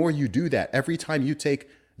 So the more you do that, every time you take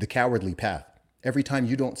the cowardly path, every time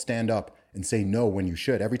you don't stand up and say no when you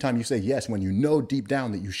should, every time you say yes when you know deep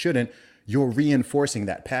down that you shouldn't, you're reinforcing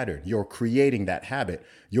that pattern. You're creating that habit.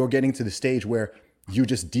 You're getting to the stage where you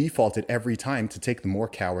just defaulted every time to take the more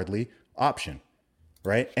cowardly option,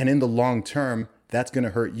 right? And in the long term, that's going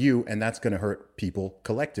to hurt you and that's going to hurt people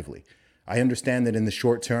collectively. I understand that in the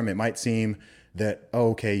short term, it might seem that,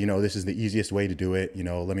 oh, okay, this is the easiest way to do it.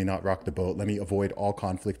 Let me not rock the boat. Let me avoid all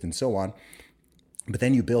conflict and so on. But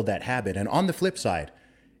then you build that habit. And on the flip side,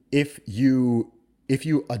 if you get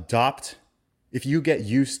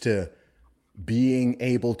used to being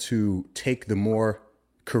able to take the more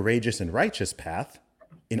courageous and righteous path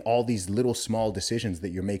in all these little small decisions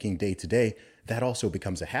that you're making day to day, that also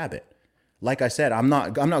becomes a habit. Like I said, I'm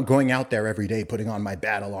not going out there every day putting on my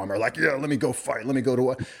battle armor, like, yeah, let me go fight, let me go to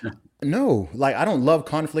what. No, like I don't love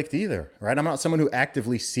conflict either, right? I'm not someone who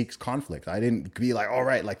actively seeks conflict. I didn't be like, all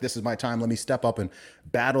right, like this is my time, let me step up and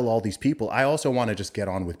battle all these people. I also want to just get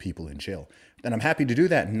on with people and chill. And I'm happy to do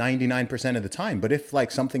that 99% of the time. But if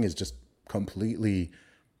like something is just completely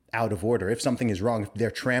out of order, if something is wrong, if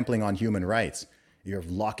they're trampling on human rights, you're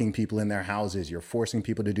locking people in their houses, you're forcing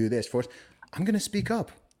people to do this, I'm going to speak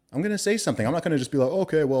up. I'm going to say something. I'm not going to just be like,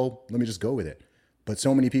 okay, well, let me just go with it. But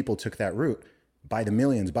so many people took that route by the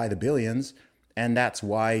millions, by the billions. And that's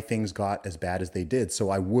why things got as bad as they did. So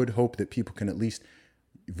I would hope that people can at least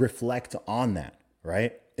reflect on that,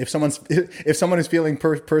 right? If someone is feeling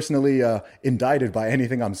personally indicted by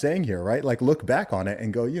anything I'm saying here, right? Like look back on it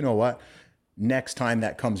and go, you know what? Next time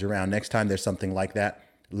that comes around, next time there's something like that,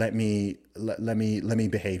 let me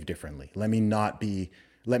behave differently. Let me not be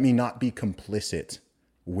complicit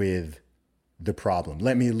with the problem.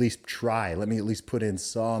 Let me at least try. Let me at least put in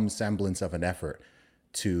some semblance of an effort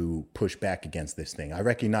to push back against this thing. I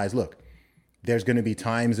recognize, look, there's going to be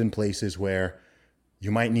times and places where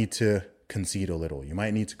you might need to concede a little. You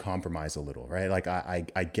might need to compromise a little, right? Like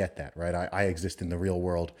I get that, right? I exist in the real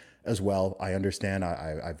world as well. I understand.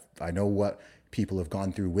 I know what people have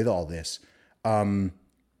gone through with all this.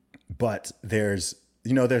 But there's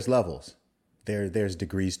levels. There's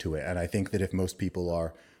degrees to it. And I think that if most people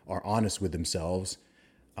are honest with themselves,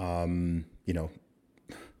 we're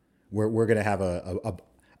going to have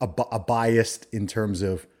a bias in terms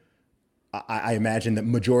of, I imagine that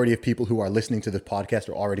majority of people who are listening to this podcast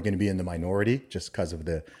are already going to be in the minority just because of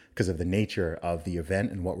the nature of the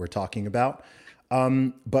event and what we're talking about.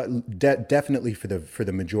 But definitely for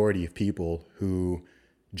the majority of people who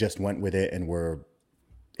just went with it and were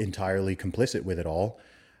entirely complicit with it all,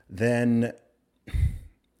 then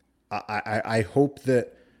I hope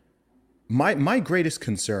that my greatest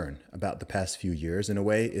concern about the past few years in a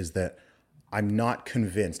way is that I'm not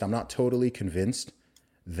totally convinced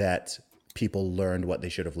that people learned what they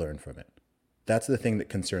should have learned from it. That's the thing that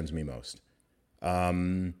concerns me most. I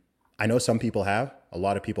know some people have. A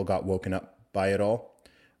lot of people got woken up by it all.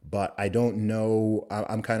 But I don't know.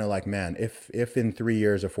 I'm kind of like, man, if in 3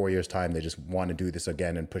 years or 4 years time, they just want to do this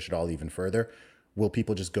again and push it all even further, will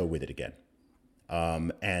people just go with it again?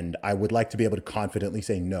 And I would like to be able to confidently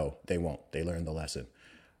say, no, they won't. They learned the lesson.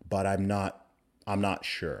 But I'm not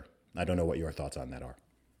sure. I don't know what your thoughts on that are.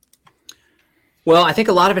 Well, I think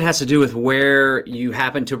a lot of it has to do with where you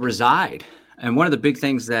happen to reside. And one of the big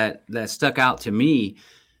things that stuck out to me,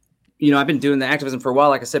 I've been doing the activism for a while,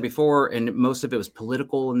 like I said before, and most of it was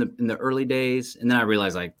political in the early days. And then I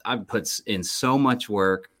realized, like, I've put in so much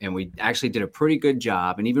work, and we actually did a pretty good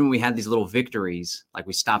job. And even when we had these little victories, like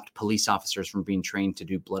we stopped police officers from being trained to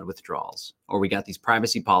do blood withdrawals, or we got these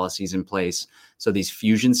privacy policies in place. So these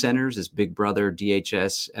fusion centers, this Big Brother,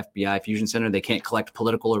 DHS, FBI fusion center, they can't collect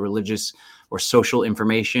political or religious or social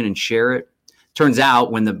information and share it. Turns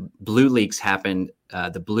out when the Blue Leaks happened,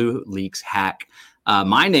 the Blue Leaks hack,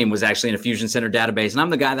 my name was actually in a Fusion Center database, and I'm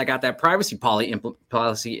the guy that got that privacy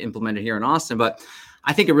policy implemented here in Austin. But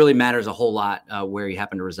I think it really matters a whole lot where you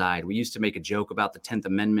happen to reside. We used to make a joke about the 10th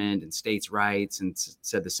Amendment and states' rights and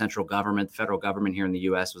said the federal government here in the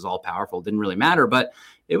U.S. was all powerful. It didn't really matter, but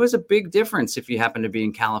it was a big difference if you happen to be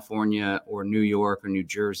in California or New York or New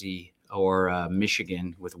Jersey or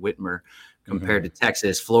Michigan with Whitmer compared to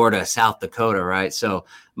Texas, Florida, South Dakota, right? So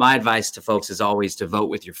my advice to folks is always to vote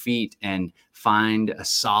with your feet and find a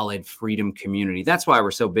solid freedom community. That's why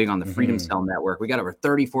we're so big on the Freedom Cell Network. We got over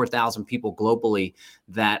 34,000 people globally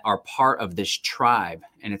that are part of this tribe,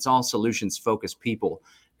 and it's all solutions-focused people.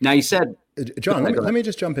 Now, you said... John, let me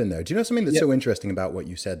just jump in there. Do you know something that's so interesting about what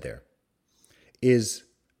you said there? Is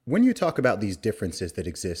when you talk about these differences that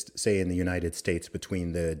exist, say, in the United States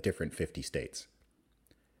between the different 50 states,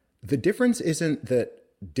 the difference isn't that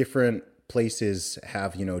different places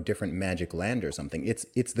have, different magic land or something.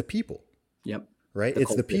 It's the people. Yep. Right?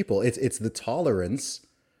 It's the people. It's the tolerance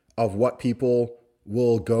of what people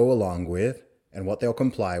will go along with and what they'll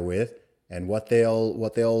comply with and what they'll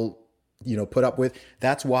put up with.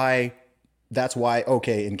 That's why,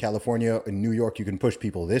 okay, in California, in New York, you can push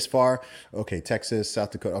people this far. Okay, Texas,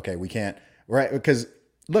 South Dakota, okay, we can't, right? Because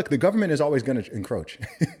look, the government is always going to encroach.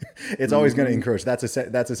 It's always going to encroach. That's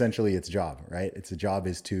essentially its job, right? Its job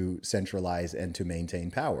is to centralize and to maintain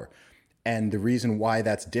power. And the reason why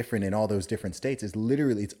that's different in all those different states is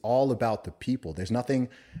literally it's all about the people. There's nothing.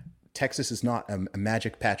 Texas is not a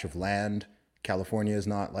magic patch of land. California is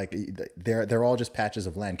not like they're all just patches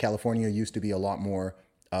of land. California used to be a lot more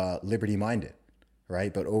liberty minded,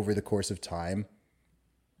 right? But over the course of time,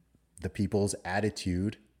 the people's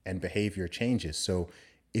attitude and behavior changes. So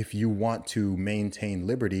if you want to maintain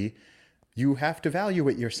liberty, you have to value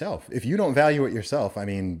it yourself. If you don't value it yourself, I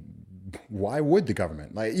mean, why would the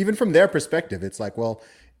government? Like, even from their perspective, it's like, well,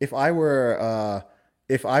 if I were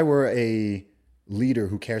a leader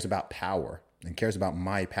who cares about power, and cares about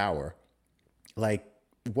my power, like,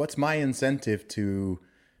 what's my incentive to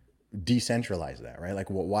decentralize that, right? Like,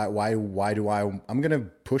 why do I'm going to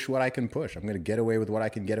push what I can push. I'm going to get away with what I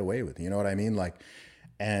can get away with. You know what I mean? Like,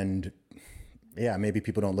 and yeah, maybe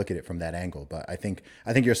people don't look at it from that angle, but I think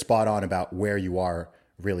you're spot on about where you are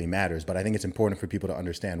really matters. But I think it's important for people to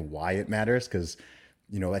understand why it matters, because,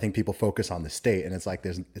 you know, I think people focus on the state, and it's like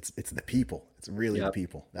it's the people. It's really the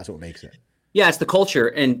people. That's what makes it. Yeah, it's the culture,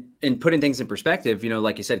 and putting things in perspective. You know,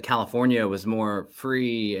 like you said, California was more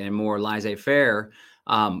free and more laissez-faire.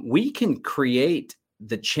 We can create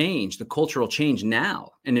the change, the cultural change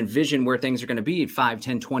now, and envision where things are going to be 5,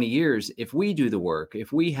 10, 20 years if we do the work,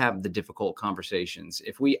 if we have the difficult conversations,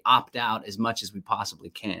 if we opt out as much as we possibly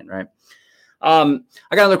can, right? I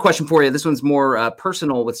got another question for you. This one's more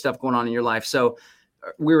personal with stuff going on in your life. So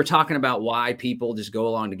we were talking about why people just go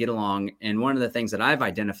along to get along. And one of the things that I've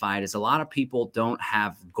identified is a lot of people don't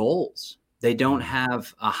have goals. They don't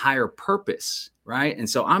have a higher purpose, right? And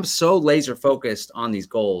so I'm so laser focused on these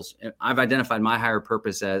goals. I've identified my higher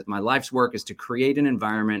purpose as my life's work is to create an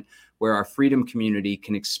environment where our freedom community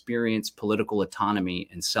can experience political autonomy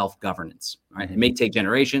and self-governance, right? It may take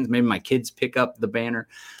generations. Maybe my kids pick up the banner,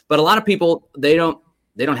 but a lot of people, they don't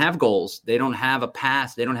have goals. They don't have a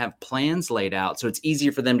path. They don't have plans laid out. So it's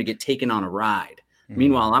easier for them to get taken on a ride.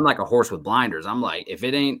 Meanwhile, I'm like a horse with blinders. I'm like, if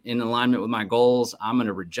it ain't in alignment with my goals, I'm going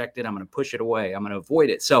to reject it. I'm going to push it away. I'm going to avoid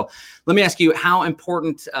it. So let me ask you, how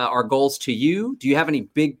important are goals to you? Do you have any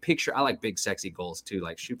big picture? I like big, sexy goals too,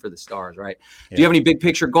 like shoot for the stars, right? Yeah. Do you have any big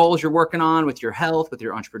picture goals you're working on with your health, with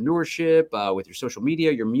your entrepreneurship, with your social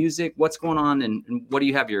media, your music? What's going on, and what do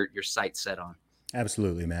you have your sights set on?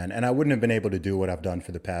 Absolutely, man. And I wouldn't have been able to do what I've done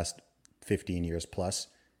for the past 15 years plus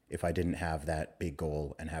if I didn't have that big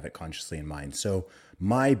goal and have it consciously in mind. So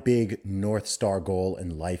my big North Star goal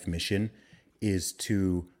and life mission is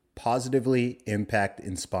to positively impact,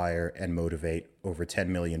 inspire, and motivate over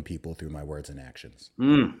 10 million people through my words and actions.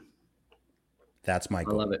 That's my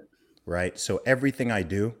goal. I love it. Right? So everything I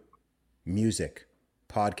do, music,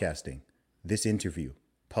 podcasting, this interview,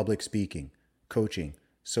 public speaking, coaching,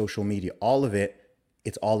 social media, all of it,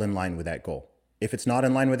 it's all in line with that goal. If it's not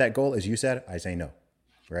in line with that goal, as you said, I say no.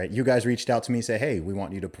 Right? You guys reached out to me, say, hey, we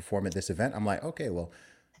want you to perform at this event. I'm like, okay, well,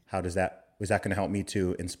 is that going to help me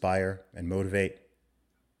to inspire and motivate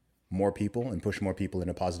more people and push more people in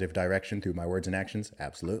a positive direction through my words and actions?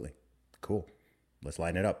 Absolutely. Cool. Let's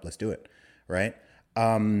line it up. Let's do it. Right.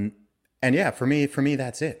 And yeah, for me,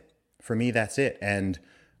 that's it. For me, that's it. And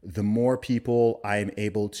the more people I'm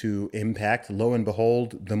able to impact, lo and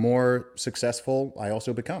behold, the more successful I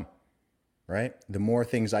also become. Right. The more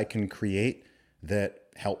things I can create that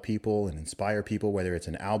help people and inspire people, whether it's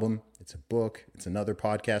an album, it's a book, it's another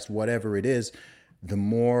podcast, whatever it is, the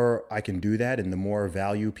more I can do that and the more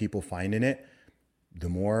value people find in it, the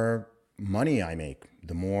more money I make,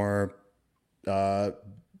 the more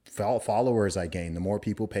followers I gain, the more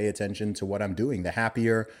people pay attention to what I'm doing, the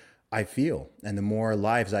happier I feel, and the more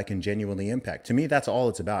lives I can genuinely impact. To me, that's all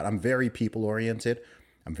it's about. I'm very people oriented.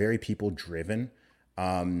 I'm very people driven.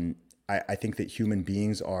 I think that human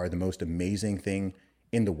beings are the most amazing thing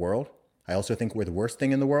in the world. I also think we're the worst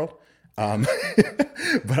thing in the world.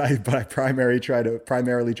 But I primarily try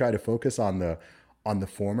to focus on the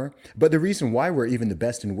former. But the reason why we're even the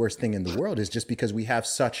best and worst thing in the world is just because we have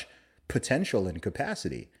such potential and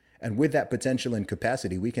capacity. And with that potential and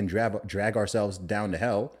capacity, we can drag ourselves down to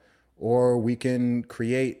hell, or we can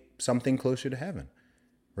create something closer to heaven,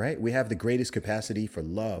 right? We have the greatest capacity for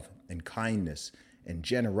love and kindness and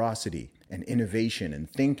generosity and innovation and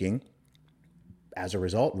thinking. As a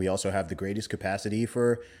result, we also have the greatest capacity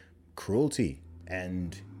for cruelty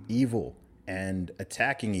and evil and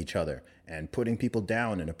attacking each other and putting people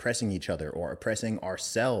down and oppressing each other or oppressing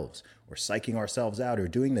ourselves or psyching ourselves out or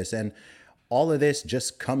doing this. And all of this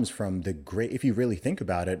just comes from the great, if you really think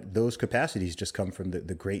about it, those capacities just come from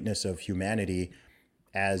the greatness of humanity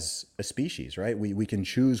as a species, right? We can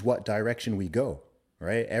choose what direction we go,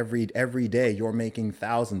 right? Every day you're making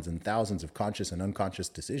thousands and thousands of conscious and unconscious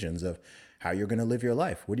decisions of how you're going to live your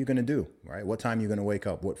life. What are you going to do, right? What time are you going to wake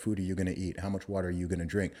up? What food are you going to eat? How much water are you going to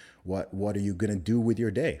drink? What are you going to do with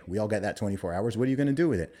your day? We all get that 24 hours. What are you going to do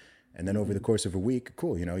with it? And then over the course of a week,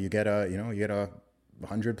 cool, you get a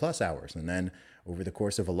 100+ hours. And then over the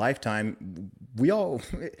course of a lifetime,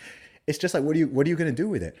 it's just like, what are you going to do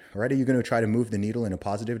with it? Right? Are you going to try to move the needle in a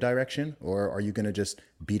positive direction? Or are you going to just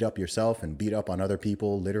beat up yourself and beat up on other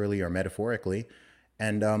people, literally or metaphorically?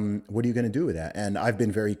 And what are you going to do with that? And I've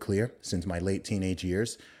been very clear since my late teenage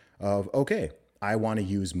years of, okay, I want to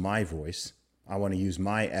use my voice. I want to use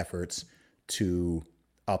my efforts to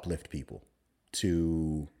uplift people.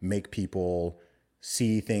 to make people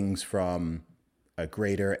see things from a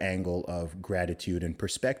greater angle of gratitude and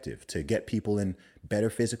perspective, to get people in better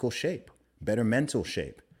physical shape, better mental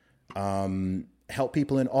shape, help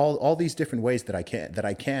people in all these different ways that I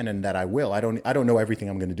can and that I will. I don't know everything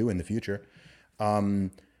I'm going to do in the future.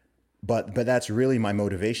 But that's really my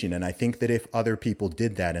motivation. And I think that if other people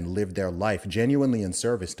did that and lived their life genuinely in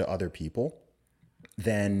service to other people,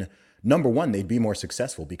 then number one, they'd be more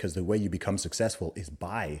successful, because the way you become successful is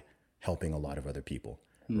by helping a lot of other people,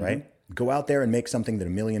 right? Go out there and make something that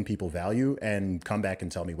 1 million people value and come back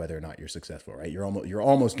and tell me whether or not you're successful, right? You're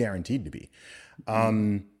almost guaranteed to be.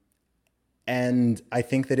 And I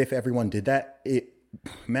think that if everyone did that,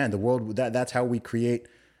 the world, that's how we create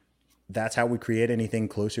anything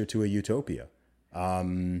closer to a utopia.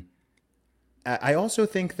 I also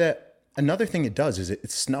think that another thing it does is it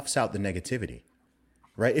snuffs out the negativity,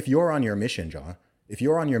 right? If you're on your mission, John, if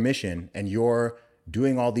you're on your mission and you're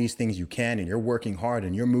doing all these things you can, and you're working hard,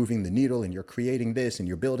 and you're moving the needle, and you're creating this, and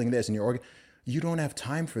you're building this, and you don't have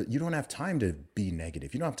time to be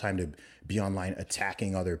negative. You don't have time to be online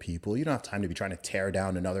attacking other people. You don't have time to be trying to tear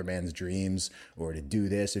down another man's dreams, or to do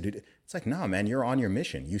this or do. It's like, no, man, you're on your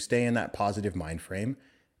mission. You stay in that positive mind frame,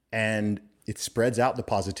 and it spreads out the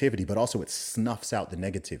positivity, but also it snuffs out the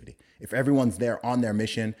negativity. If everyone's there on their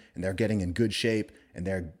mission, and they're getting in good shape, and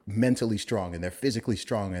they're mentally strong, and they're physically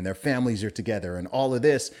strong, and their families are together, and all of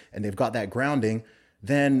this, and they've got that grounding,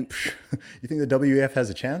 then you think the WEF has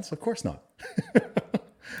a chance? Of course not.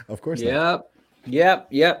 Of course not. Yep.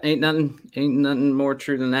 Ain't nothing more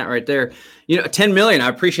true than that right there. 10 million. I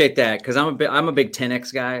appreciate that, because I'm a big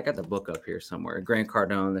 10X guy. I got the book up here somewhere. Grant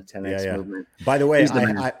Cardone, the 10X movement. By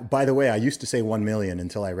the way, I used to say 1 million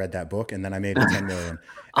until I read that book, and then I made it 10 million.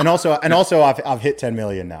 And also I've hit 10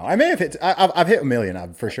 million now. I may have hit. I've hit 1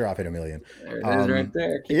 million. For sure, I've hit 1 million. There it is, right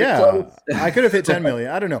there. Keep I could have hit 10 million.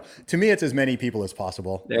 I don't know. To me, it's as many people as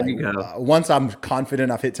possible. There you go. Once I'm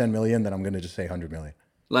confident I've hit 10 million, then I'm going to just say 100 million.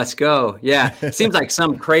 Let's go. Yeah. It seems like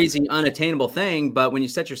some crazy unattainable thing, but when you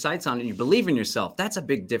set your sights on it and you believe in yourself, that's a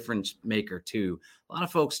big difference maker too. A lot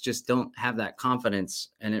of folks just don't have that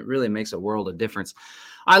confidence, and it really makes a world of difference.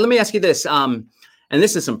 All right, let me ask you this. And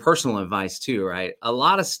this is some personal advice too, right? A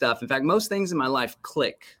lot of stuff, in fact, most things in my life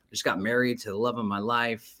click. I just got married to the love of my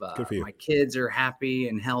life. Good for you. My kids are happy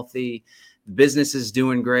and healthy. The business is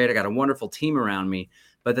doing great. I got a wonderful team around me.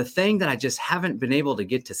 But the thing that I just haven't been able to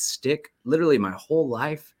get to stick literally my whole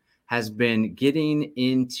life has been getting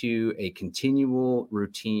into a continual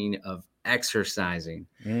routine of exercising.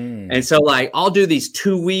 And so I'll do these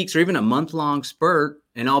 2 weeks or even a month-long spurt,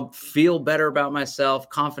 and I'll feel better about myself,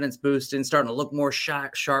 confidence boosting, starting to look more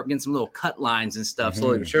sharp, getting some little cut lines and stuff.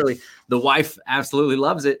 Slowly but surely. The wife absolutely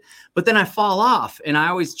loves it. But then I fall off, and I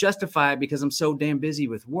always justify it because I'm so damn busy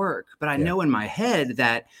with work. But I know in my head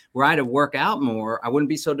that were I to work out more, I wouldn't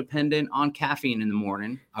be so dependent on caffeine in the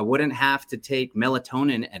morning. I wouldn't have to take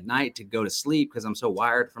melatonin at night to go to sleep because I'm so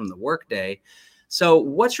wired from the workday. So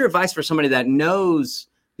what's your advice for somebody that knows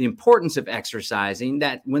the importance of exercising,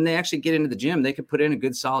 that when they actually get into the gym, they could put in a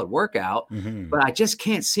good solid workout, but I just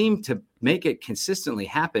can't seem to make it consistently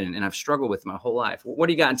happen. And I've struggled with my whole life. What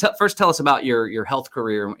do you got? First, tell us about your health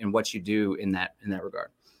career and what you do in that regard.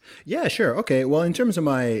 Yeah, sure. Okay. Well, in terms of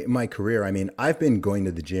my career, I mean, I've been going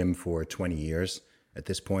to the gym for 20 years at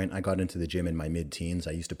this point. I got into the gym in my mid-teens.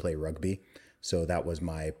 I used to play rugby. So that was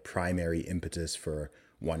my primary impetus for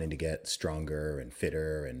wanting to get stronger and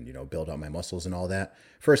fitter and, build up my muscles and all that.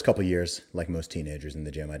 First couple of years, like most teenagers in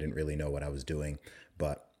the gym, I didn't really know what I was doing,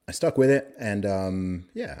 but I stuck with it. And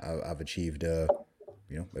I've achieved a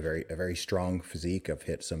very strong physique. I've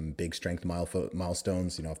hit some big strength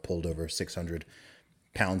milestones. I've pulled over 600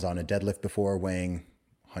 pounds on a deadlift before, weighing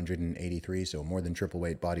 183. So more than triple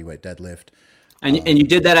weight body weight deadlift. And you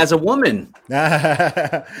did that as a woman.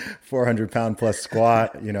 400 pound plus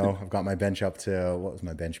squat. I've got my bench up to, what was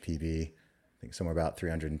my bench PB? I think somewhere about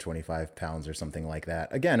 325 pounds or something like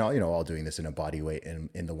that. Again, all doing this in a body weight in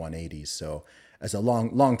the 180s. So as a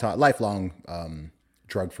lifelong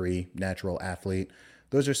drug-free natural athlete,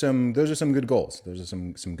 those are some good goals. Those are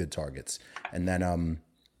some good targets. And then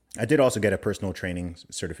I did also get a personal training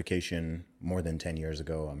certification more than 10 years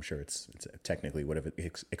ago. I'm sure it's technically would have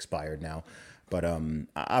expired now. But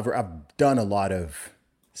I've done a lot of,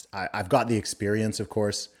 I've got the experience, of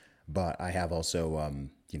course, but I have also,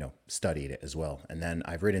 studied it as well. And then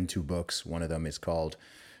I've written 2 books. One of them is called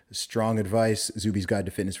Strong Advice, Zuby's Guide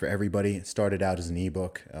to Fitness for Everybody. It started out as an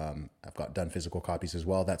ebook. I've done physical copies as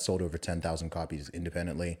well. That sold over 10,000 copies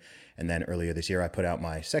independently. And then earlier this year, I put out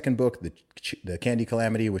my second book, The Candy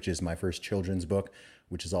Calamity, which is my first children's book,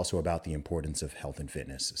 which is also about the importance of health and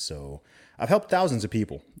fitness. So I've helped thousands of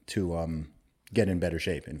people to get in better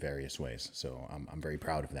shape in various ways. So I'm very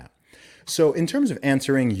proud of that. So in terms of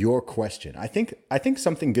answering your question, I think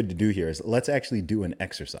something good to do here is let's actually do an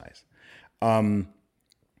exercise.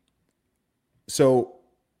 So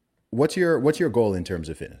what's your goal in terms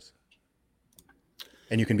of fitness?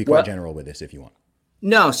 And you can be quite general with this if you want.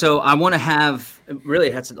 No, so I want to have, really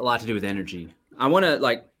it has a lot to do with energy. I want to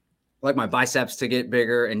like my biceps to get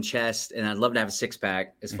bigger and chest, and I'd love to have a six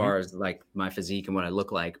pack as far as like my physique and what I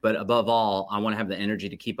look like. But above all, I want to have the energy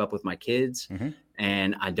to keep up with my kids,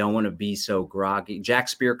 and I don't want to be so groggy. Jack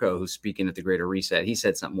Spirko, who's speaking at the Greater Reset, he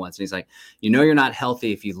said something once, and he's like, you're not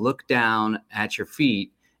healthy if you look down at your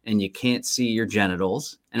feet and you can't see your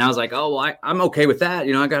genitals. And I was like, oh, well, I'm okay with that.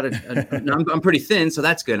 I got I'm pretty thin, so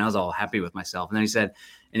that's good. And I was all happy with myself. And then he said,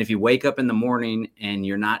 and if you wake up in the morning and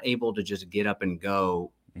you're not able to just get up and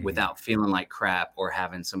go without feeling like crap or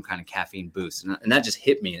having some kind of caffeine boost. And that just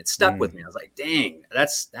hit me. It stuck with me. I was like, dang,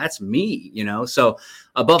 that's me, So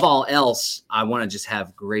above all else, I want to just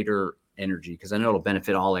have greater energy because I know it'll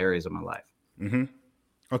benefit all areas of my life.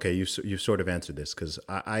 Okay. You've sort of answered this because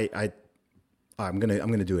I'm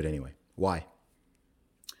going to do it anyway. Why?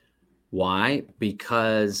 Why?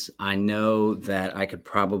 Because I know that I could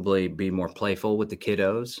probably be more playful with the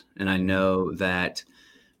kiddos. And I know that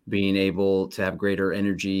being able to have greater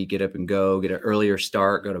energy, get up and go, get an earlier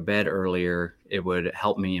start, go to bed earlier, it would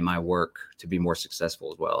help me in my work to be more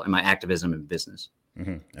successful as well, in my activism and business.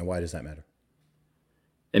 And why does that matter?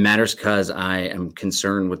 It matters because I am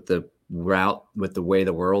concerned with the way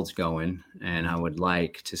the world's going. And I would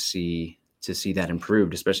like to see that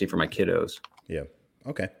improved, especially for my kiddos. Yeah.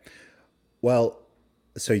 Okay. Well,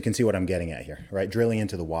 so you can see what I'm getting at here, right? Drilling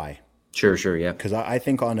into the why. Sure. Yeah. Because I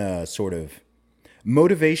think on a sort of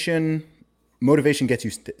motivation gets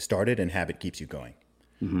you started and habit keeps you going.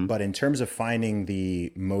 But in terms of finding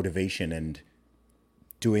the motivation and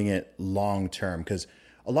doing it long term, because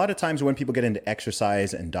a lot of times when people get into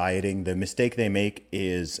exercise and dieting, the mistake they make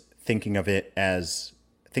is thinking of it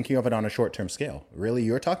on a short-term scale. Really,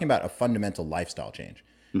 you're talking about a fundamental lifestyle change,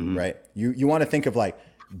 right? You want to think of like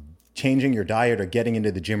changing your diet or getting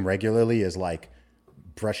into the gym regularly as like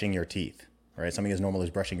brushing your teeth, right? Something as normal as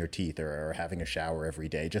brushing your teeth or having a shower every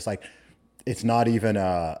day. Just like it's not even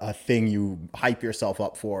a thing you hype yourself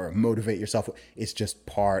up for or motivate yourself. It's just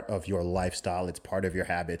part of your lifestyle. It's part of your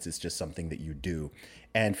habits. It's just something that you do.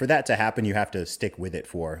 And for that to happen, you have to stick with it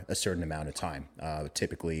for a certain amount of time.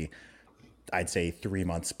 Typically, I'd say 3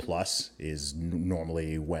 months plus is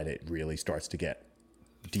normally when it really starts to get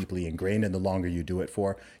deeply ingrained. And the longer you do it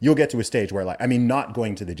for, you'll get to a stage where not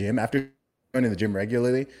going to the gym after going to the gym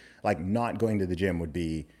regularly, not going to the gym would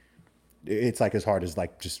be, it's like as hard as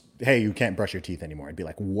just, hey, you can't brush your teeth anymore. I'd be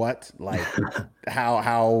like, what?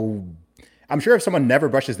 How, I'm sure if someone never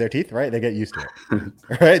brushes their teeth, right, they get used to it,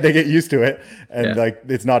 right? They get used to it. And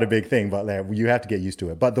it's not a big thing, but you have to get used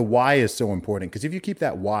to it. But the why is so important because if you keep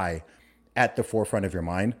that why at the forefront of your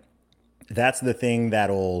mind, that's the thing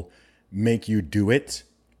that'll make you do it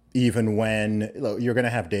even when you're going to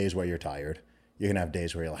have days where you're tired. You're going to have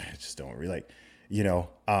days where you're like, I just don't really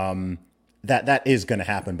that is going to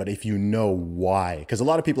happen. But if you know why, because a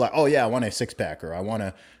lot of people are like, oh yeah, I want a six pack or I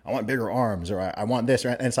want bigger arms or I want this.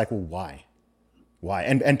 And it's like, well, why?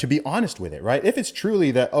 And to be honest with it, right? If it's truly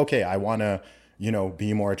that, okay, I want to,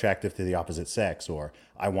 be more attractive to the opposite sex, or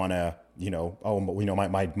I want to,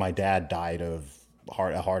 my dad died of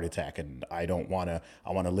a heart attack and I want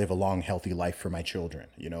to live a long, healthy life for my children,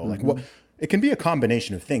 it can be a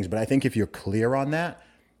combination of things, but I think if you're clear on that,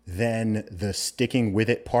 then the sticking with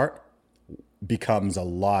it part becomes a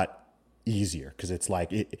lot easier. Cause it's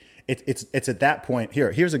like, it's at that point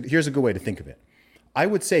here's a good way to think of it. I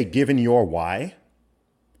would say, given your why,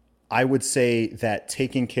 I would say that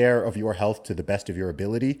taking care of your health to the best of your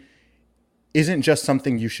ability isn't just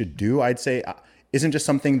something you should do. I'd say isn't just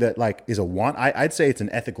something that is a want. I'd say it's an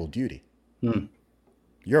ethical duty.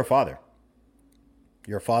 You're a father.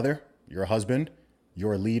 You're a husband.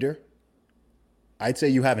 You're a leader. I'd say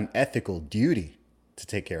you have an ethical duty to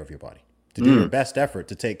take care of your body, to do your best effort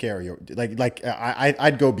to take care of your,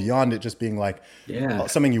 I'd go beyond it just being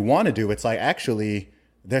something you want to do. It's actually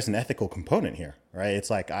there's an ethical component here, right?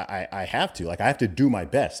 It's I have to do my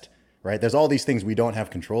best, right? There's all these things we don't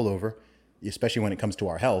have control over, especially when it comes to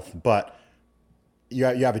our health, but you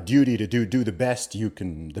have a duty to do the best you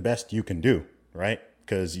can do, right?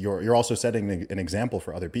 Because you're also setting an example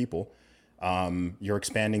for other people. You're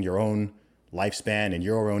expanding your own lifespan and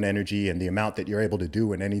your own energy and the amount that you're able to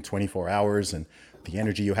do in any 24 hours and the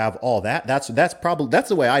energy you have, all that. That's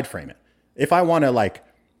the way I'd frame it. If I want to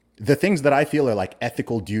the things that I feel are like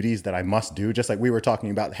ethical duties that I must do, just like we were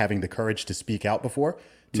talking about having the courage to speak out before,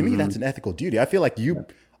 to me, that's an ethical duty. I feel like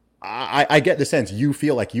I get the sense you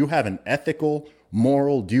feel like you have an ethical,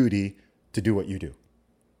 moral duty to do what you do,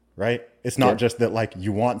 right? It's not just that like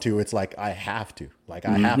you want to, it's like, I have to, like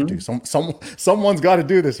I have to, someone's got to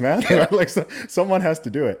do this, man. Like someone has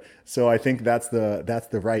to do it. So I think that's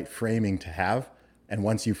the right framing to have. And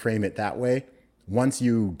once you frame it that way, once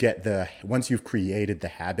you've created the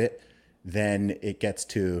habit, then it gets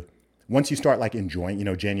to, once you start like enjoying,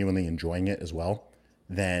 genuinely enjoying it as well,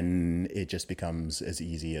 then it just becomes as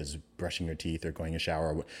easy as brushing your teeth or going to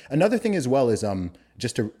shower. Another thing as well is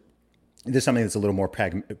this is something that's a little more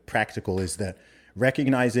practical, is that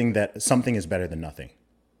recognizing that something is better than nothing,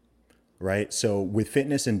 right? So with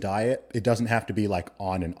fitness and diet, it doesn't have to be like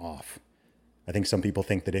on and off. I think some people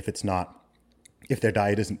think that if their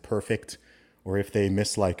diet isn't perfect, or if they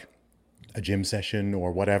miss like a gym session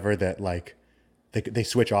or whatever, that like they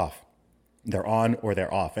switch off. They're on or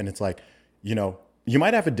they're off. And it's like, you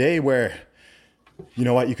might have a day where, you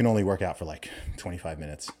know what, you can only work out for like 25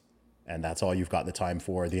 minutes and that's all you've got the time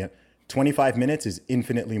for. The 25 minutes is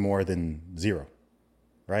infinitely more than zero,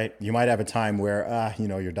 right? You might have a time where,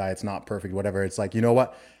 your diet's not perfect, whatever. It's like, you know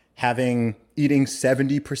what, eating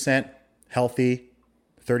 70% healthy,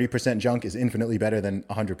 30% junk is infinitely better than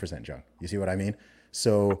 100% junk. You see what I mean?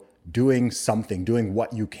 So doing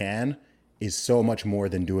what you can is so much more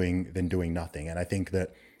than doing nothing. And I think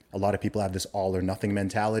that a lot of people have this all or nothing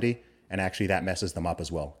mentality, and actually that messes them up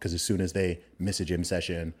as well. Because as soon as they miss a gym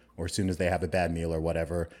session, or as soon as they have a bad meal or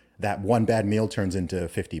whatever, that one bad meal turns into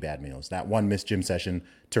 50 bad meals. That one missed gym session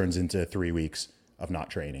turns into 3 weeks of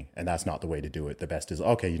not training. And that's not the way to do it. The best is,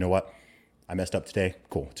 okay, you know what? I messed up today.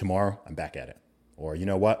 Cool. Tomorrow I'm back at it. Or you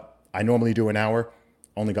know what? I normally do an hour,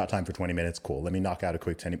 only got time for 20 minutes. Cool. Let me knock out a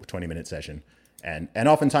quick 20-minute session. And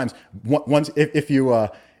oftentimes, once if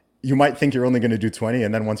you might think you're only going to do 20,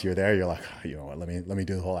 and then once you're there, you're like, oh, you know what? Let me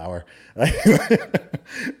do the whole hour.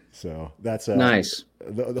 So that's nice.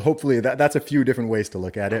 Hopefully that's a few different ways to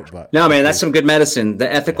look at it. But no, man, that's some good medicine.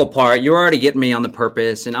 The ethical part, you're already getting me on the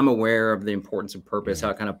purpose, and I'm aware of the importance of purpose, how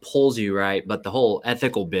it kind of pulls you, right? But the whole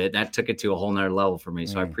ethical bit, that took it to a whole nother level for me.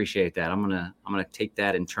 So I appreciate that. I'm gonna take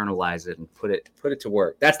that, internalize it, and put it to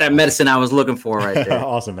work. That's that medicine I was looking for right there.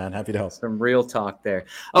 Awesome, man. Happy to help. Some real talk there.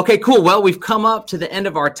 Okay, cool. Well, we've come up to the end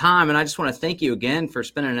of our time, and I just want to thank you again for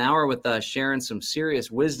spending an hour with us, sharing some serious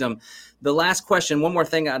wisdom. The last question, one more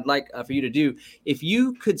thing I'd like for you to do. If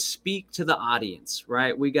you could speak to the audience,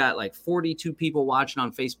 right? We got like 42 people watching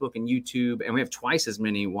on Facebook and YouTube, and we have twice as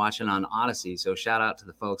many watching on Odyssey. So shout out to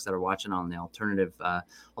the folks that are watching on the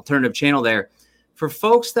alternative channel there. For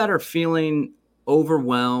folks that are feeling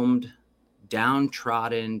overwhelmed,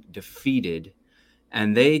 downtrodden, defeated,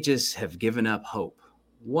 and they just have given up hope,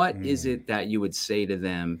 what is it that you would say to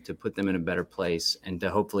them to put them in a better place and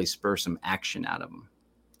to hopefully spur some action out of them?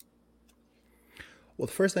 Well,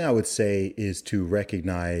 the first thing I would say is to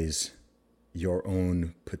recognize your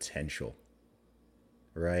own potential,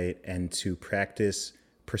 right? And to practice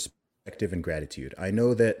perspective and gratitude. I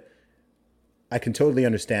know that I can totally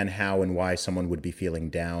understand how and why someone would be feeling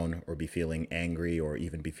down or be feeling angry or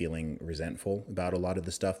even be feeling resentful about a lot of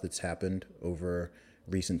the stuff that's happened over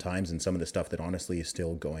recent times and some of the stuff that honestly is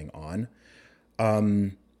still going on.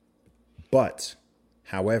 But,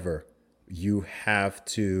 however, you have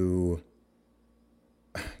to...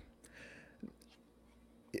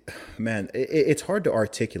 Man, it's hard to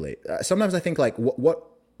articulate. Sometimes I think like,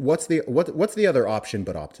 what's the other option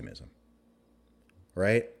but optimism,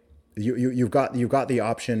 right? You've got the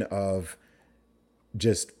option of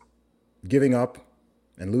just giving up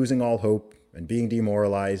and losing all hope and being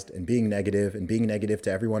demoralized and being negative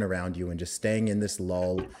to everyone around you and just staying in this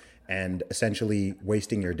lull and essentially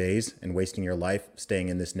wasting your days and wasting your life staying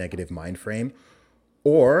in this negative mind frame.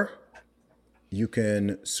 Or you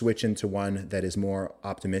can switch into one that is more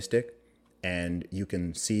optimistic, and you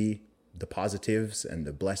can see the positives and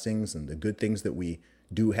the blessings and the good things that we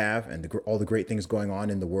do have, and all the great things going on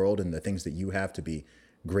in the world, and the things that you have to be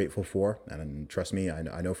grateful for. And trust me,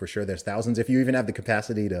 I know for sure there's thousands. If you even have the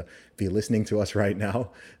capacity to be listening to us right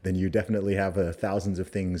now, then you definitely have thousands of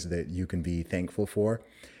things that you can be thankful for.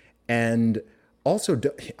 And also,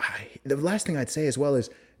 the last thing I'd say as well is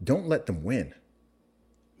don't let them win.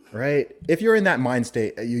 Right? If you're in that mind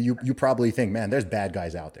state, you probably think, man, there's bad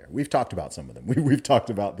guys out there. We've talked about some of them. We've talked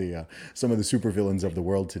about some of the supervillains of the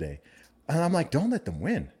world today. And I'm like, don't let them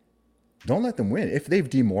win. Don't let them win. If they've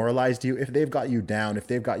demoralized you, if they've got you down, if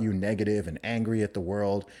they've got you negative and angry at the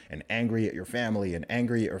world and angry at your family and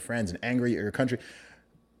angry at your friends and angry at your country,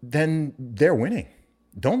 then they're winning.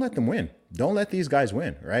 don't let them win. Don't let these guys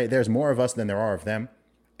win, right? There's more of us than there are of them.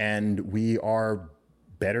 And we are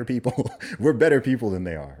better people. We're better people than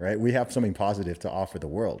they are, right? We have something positive to offer the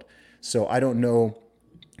world. So I don't know,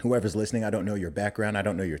 whoever's listening, I don't know your background. I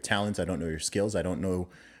don't know your talents. I don't know your skills. I don't know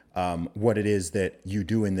what it is that you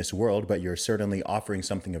do in this world, but you're certainly offering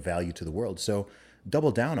something of value to the world. So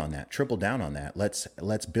double down on that, triple down on that.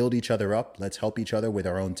 Let's build each other up. Let's help each other with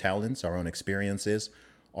our own talents, our own experiences,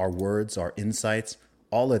 our words, our insights,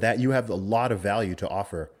 all of that. You have a lot of value to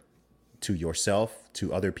offer to yourself,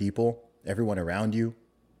 to other people, everyone around you,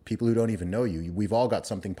 people who don't even know you. We've all got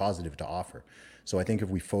something positive to offer. So I think if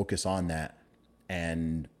we focus on that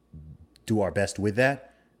and do our best with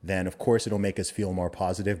that, then of course it'll make us feel more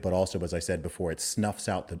positive. But also, as I said before, it snuffs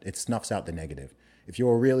out the negative. If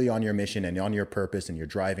you're really on your mission and on your purpose and you're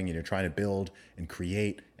driving and you're trying to build and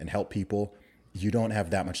create and help people, you don't have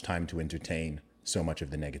that much time to entertain so much of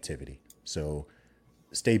the negativity. So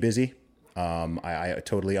stay busy. I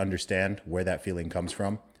totally understand where that feeling comes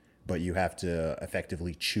from, but you have to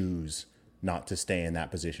effectively choose not to stay in that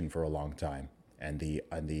position for a long time. And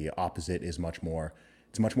the opposite is much more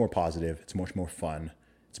positive. It's much more fun.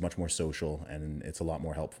 It's much more social, and it's a lot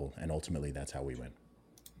more helpful. And ultimately, that's how we win.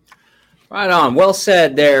 Right on. Well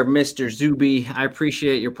said there, Mr. Zuby. I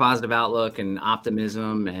appreciate your positive outlook and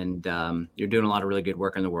optimism, and you're doing a lot of really good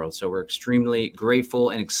work in the world. So we're extremely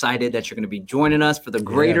grateful and excited that you're going to be joining us for the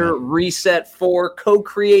Greater Reset 4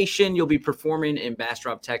 co-creation. You'll be performing in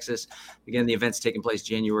Bastrop, Texas. Again, the event's taking place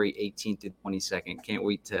January 18th to 22nd. Can't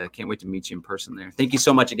wait to meet you in person there. Thank you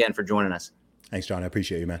so much again for joining us. Thanks, John. I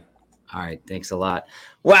appreciate you, man. All right. Thanks a lot.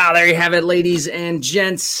 Wow. There you have it, ladies and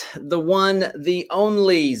gents. The one, the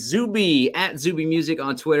only Zuby at Zuby Music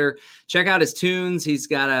on Twitter. Check out his tunes. He's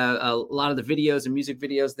got a lot of the videos and music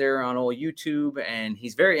videos there on old YouTube, and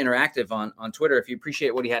he's very interactive on Twitter. If you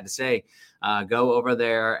appreciate what he had to say, go over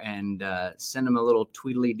there and send him a little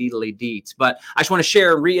tweedly deedly deets. But I just want to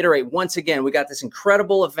share and reiterate once again, we got this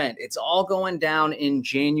incredible event. It's all going down in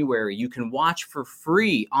January. You can watch for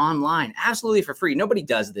free online, absolutely for free. Nobody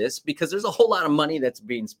does this because there's a whole lot of money that's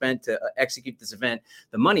being spent to execute this event.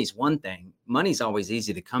 The money's one thing. Money's always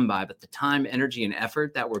easy to come by, but the time, energy, and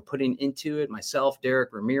effort that we're putting into it, myself,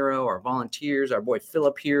 Derek Ramiro, our volunteers, our boy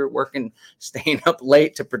Philip here working, staying up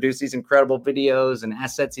late to produce these incredible videos and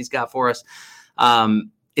assets he's got for us.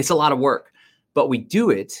 It's a lot of work, but we do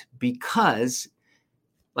it because,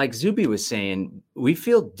 like Zuby was saying, we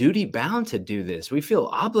feel duty bound to do this. We feel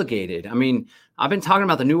obligated. I mean, I've been talking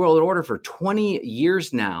about the New World Order for 20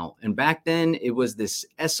 years now. And back then it was this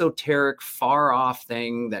esoteric, far off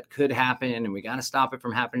thing that could happen, and we got to stop it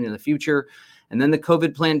from happening in the future. And then the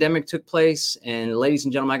COVID pandemic took place. And ladies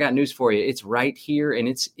and gentlemen, I got news for you. It's right here and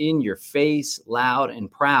it's in your face, loud and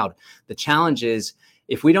proud. The challenge is,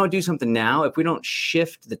 if we don't do something now, if we don't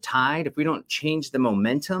shift the tide, if we don't change the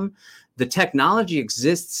momentum, the technology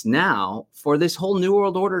exists now for this whole New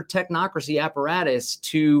World Order technocracy apparatus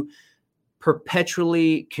to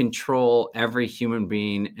perpetually control every human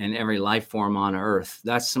being and every life form on Earth.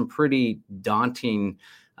 That's some pretty daunting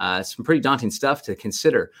stuff to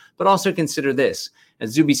consider. But also consider this. As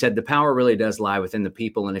Zuby said, the power really does lie within the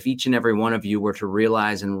people. And if each and every one of you were to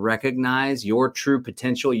realize and recognize your true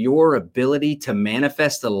potential, your ability to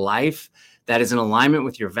manifest a life that is in alignment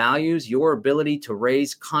with your values, your ability to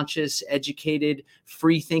raise conscious, educated,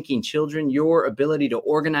 free-thinking children, your ability to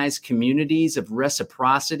organize communities of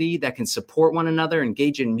reciprocity that can support one another,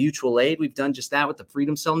 engage in mutual aid. We've done just that with the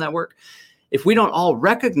Freedom Cell Network. If we don't all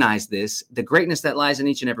recognize this, the greatness that lies in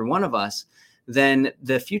each and every one of us, then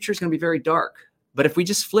the future is going to be very dark. But if we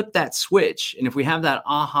just flip that switch, and if we have that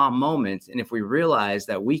aha moment, and if we realize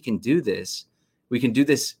that we can do this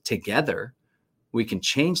together, we can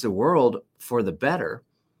change the world for the better,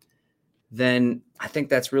 then I think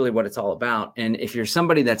that's really what it's all about. And if you're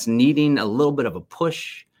somebody that's needing a little bit of a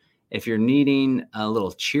push, if you're needing a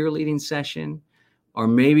little cheerleading session, or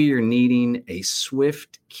maybe you're needing a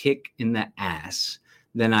swift kick in the ass,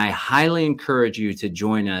 then I highly encourage you to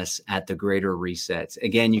join us at the Greater Reset.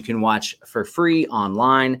 Again, you can watch for free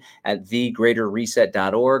online at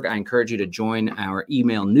thegreaterreset.org. I encourage you to join our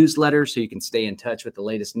email newsletter so you can stay in touch with the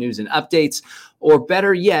latest news and updates. Or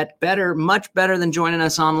better yet, much better than joining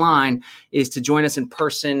us online is to join us in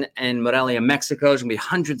person in Morelia, Mexico. There's going to be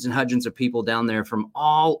hundreds and hundreds of people down there from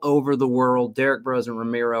all over the world. Derek Bros and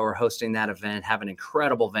Ramiro are hosting that event, have an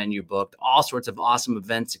incredible venue booked. All sorts of awesome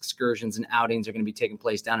events, excursions, and outings are going to be taking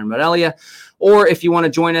place down in Morelia. Or if you want to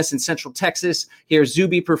join us in Central Texas, hear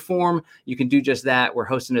Zuby perform, you can do just that. We're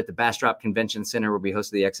hosting it at the Bastrop Convention Center, where we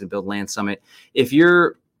hosted the Exit Build Land Summit. If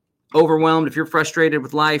you're overwhelmed, if you're frustrated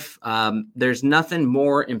with life, there's nothing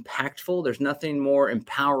more impactful. There's nothing more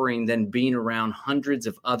empowering than being around hundreds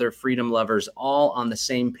of other freedom lovers, all on the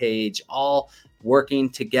same page, all working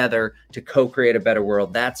together to co-create a better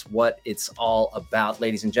world. That's what it's all about,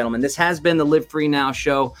 ladies and gentlemen. This has been the Live Free Now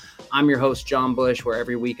show. I'm your host, John Bush, where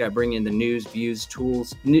every week I bring in the news, views,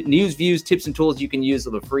 tips, and tools you can use to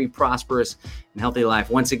live a free, prosperous, and healthy life.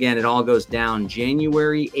 Once again, it all goes down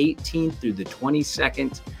January 18th through the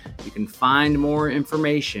 22nd. You can find more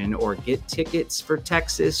information or get tickets for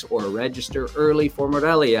Texas or register early for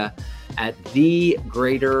Morelia at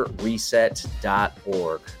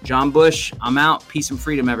thegreaterreset.org. John Bush, I'm out. Peace and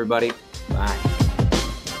freedom, everybody. Bye.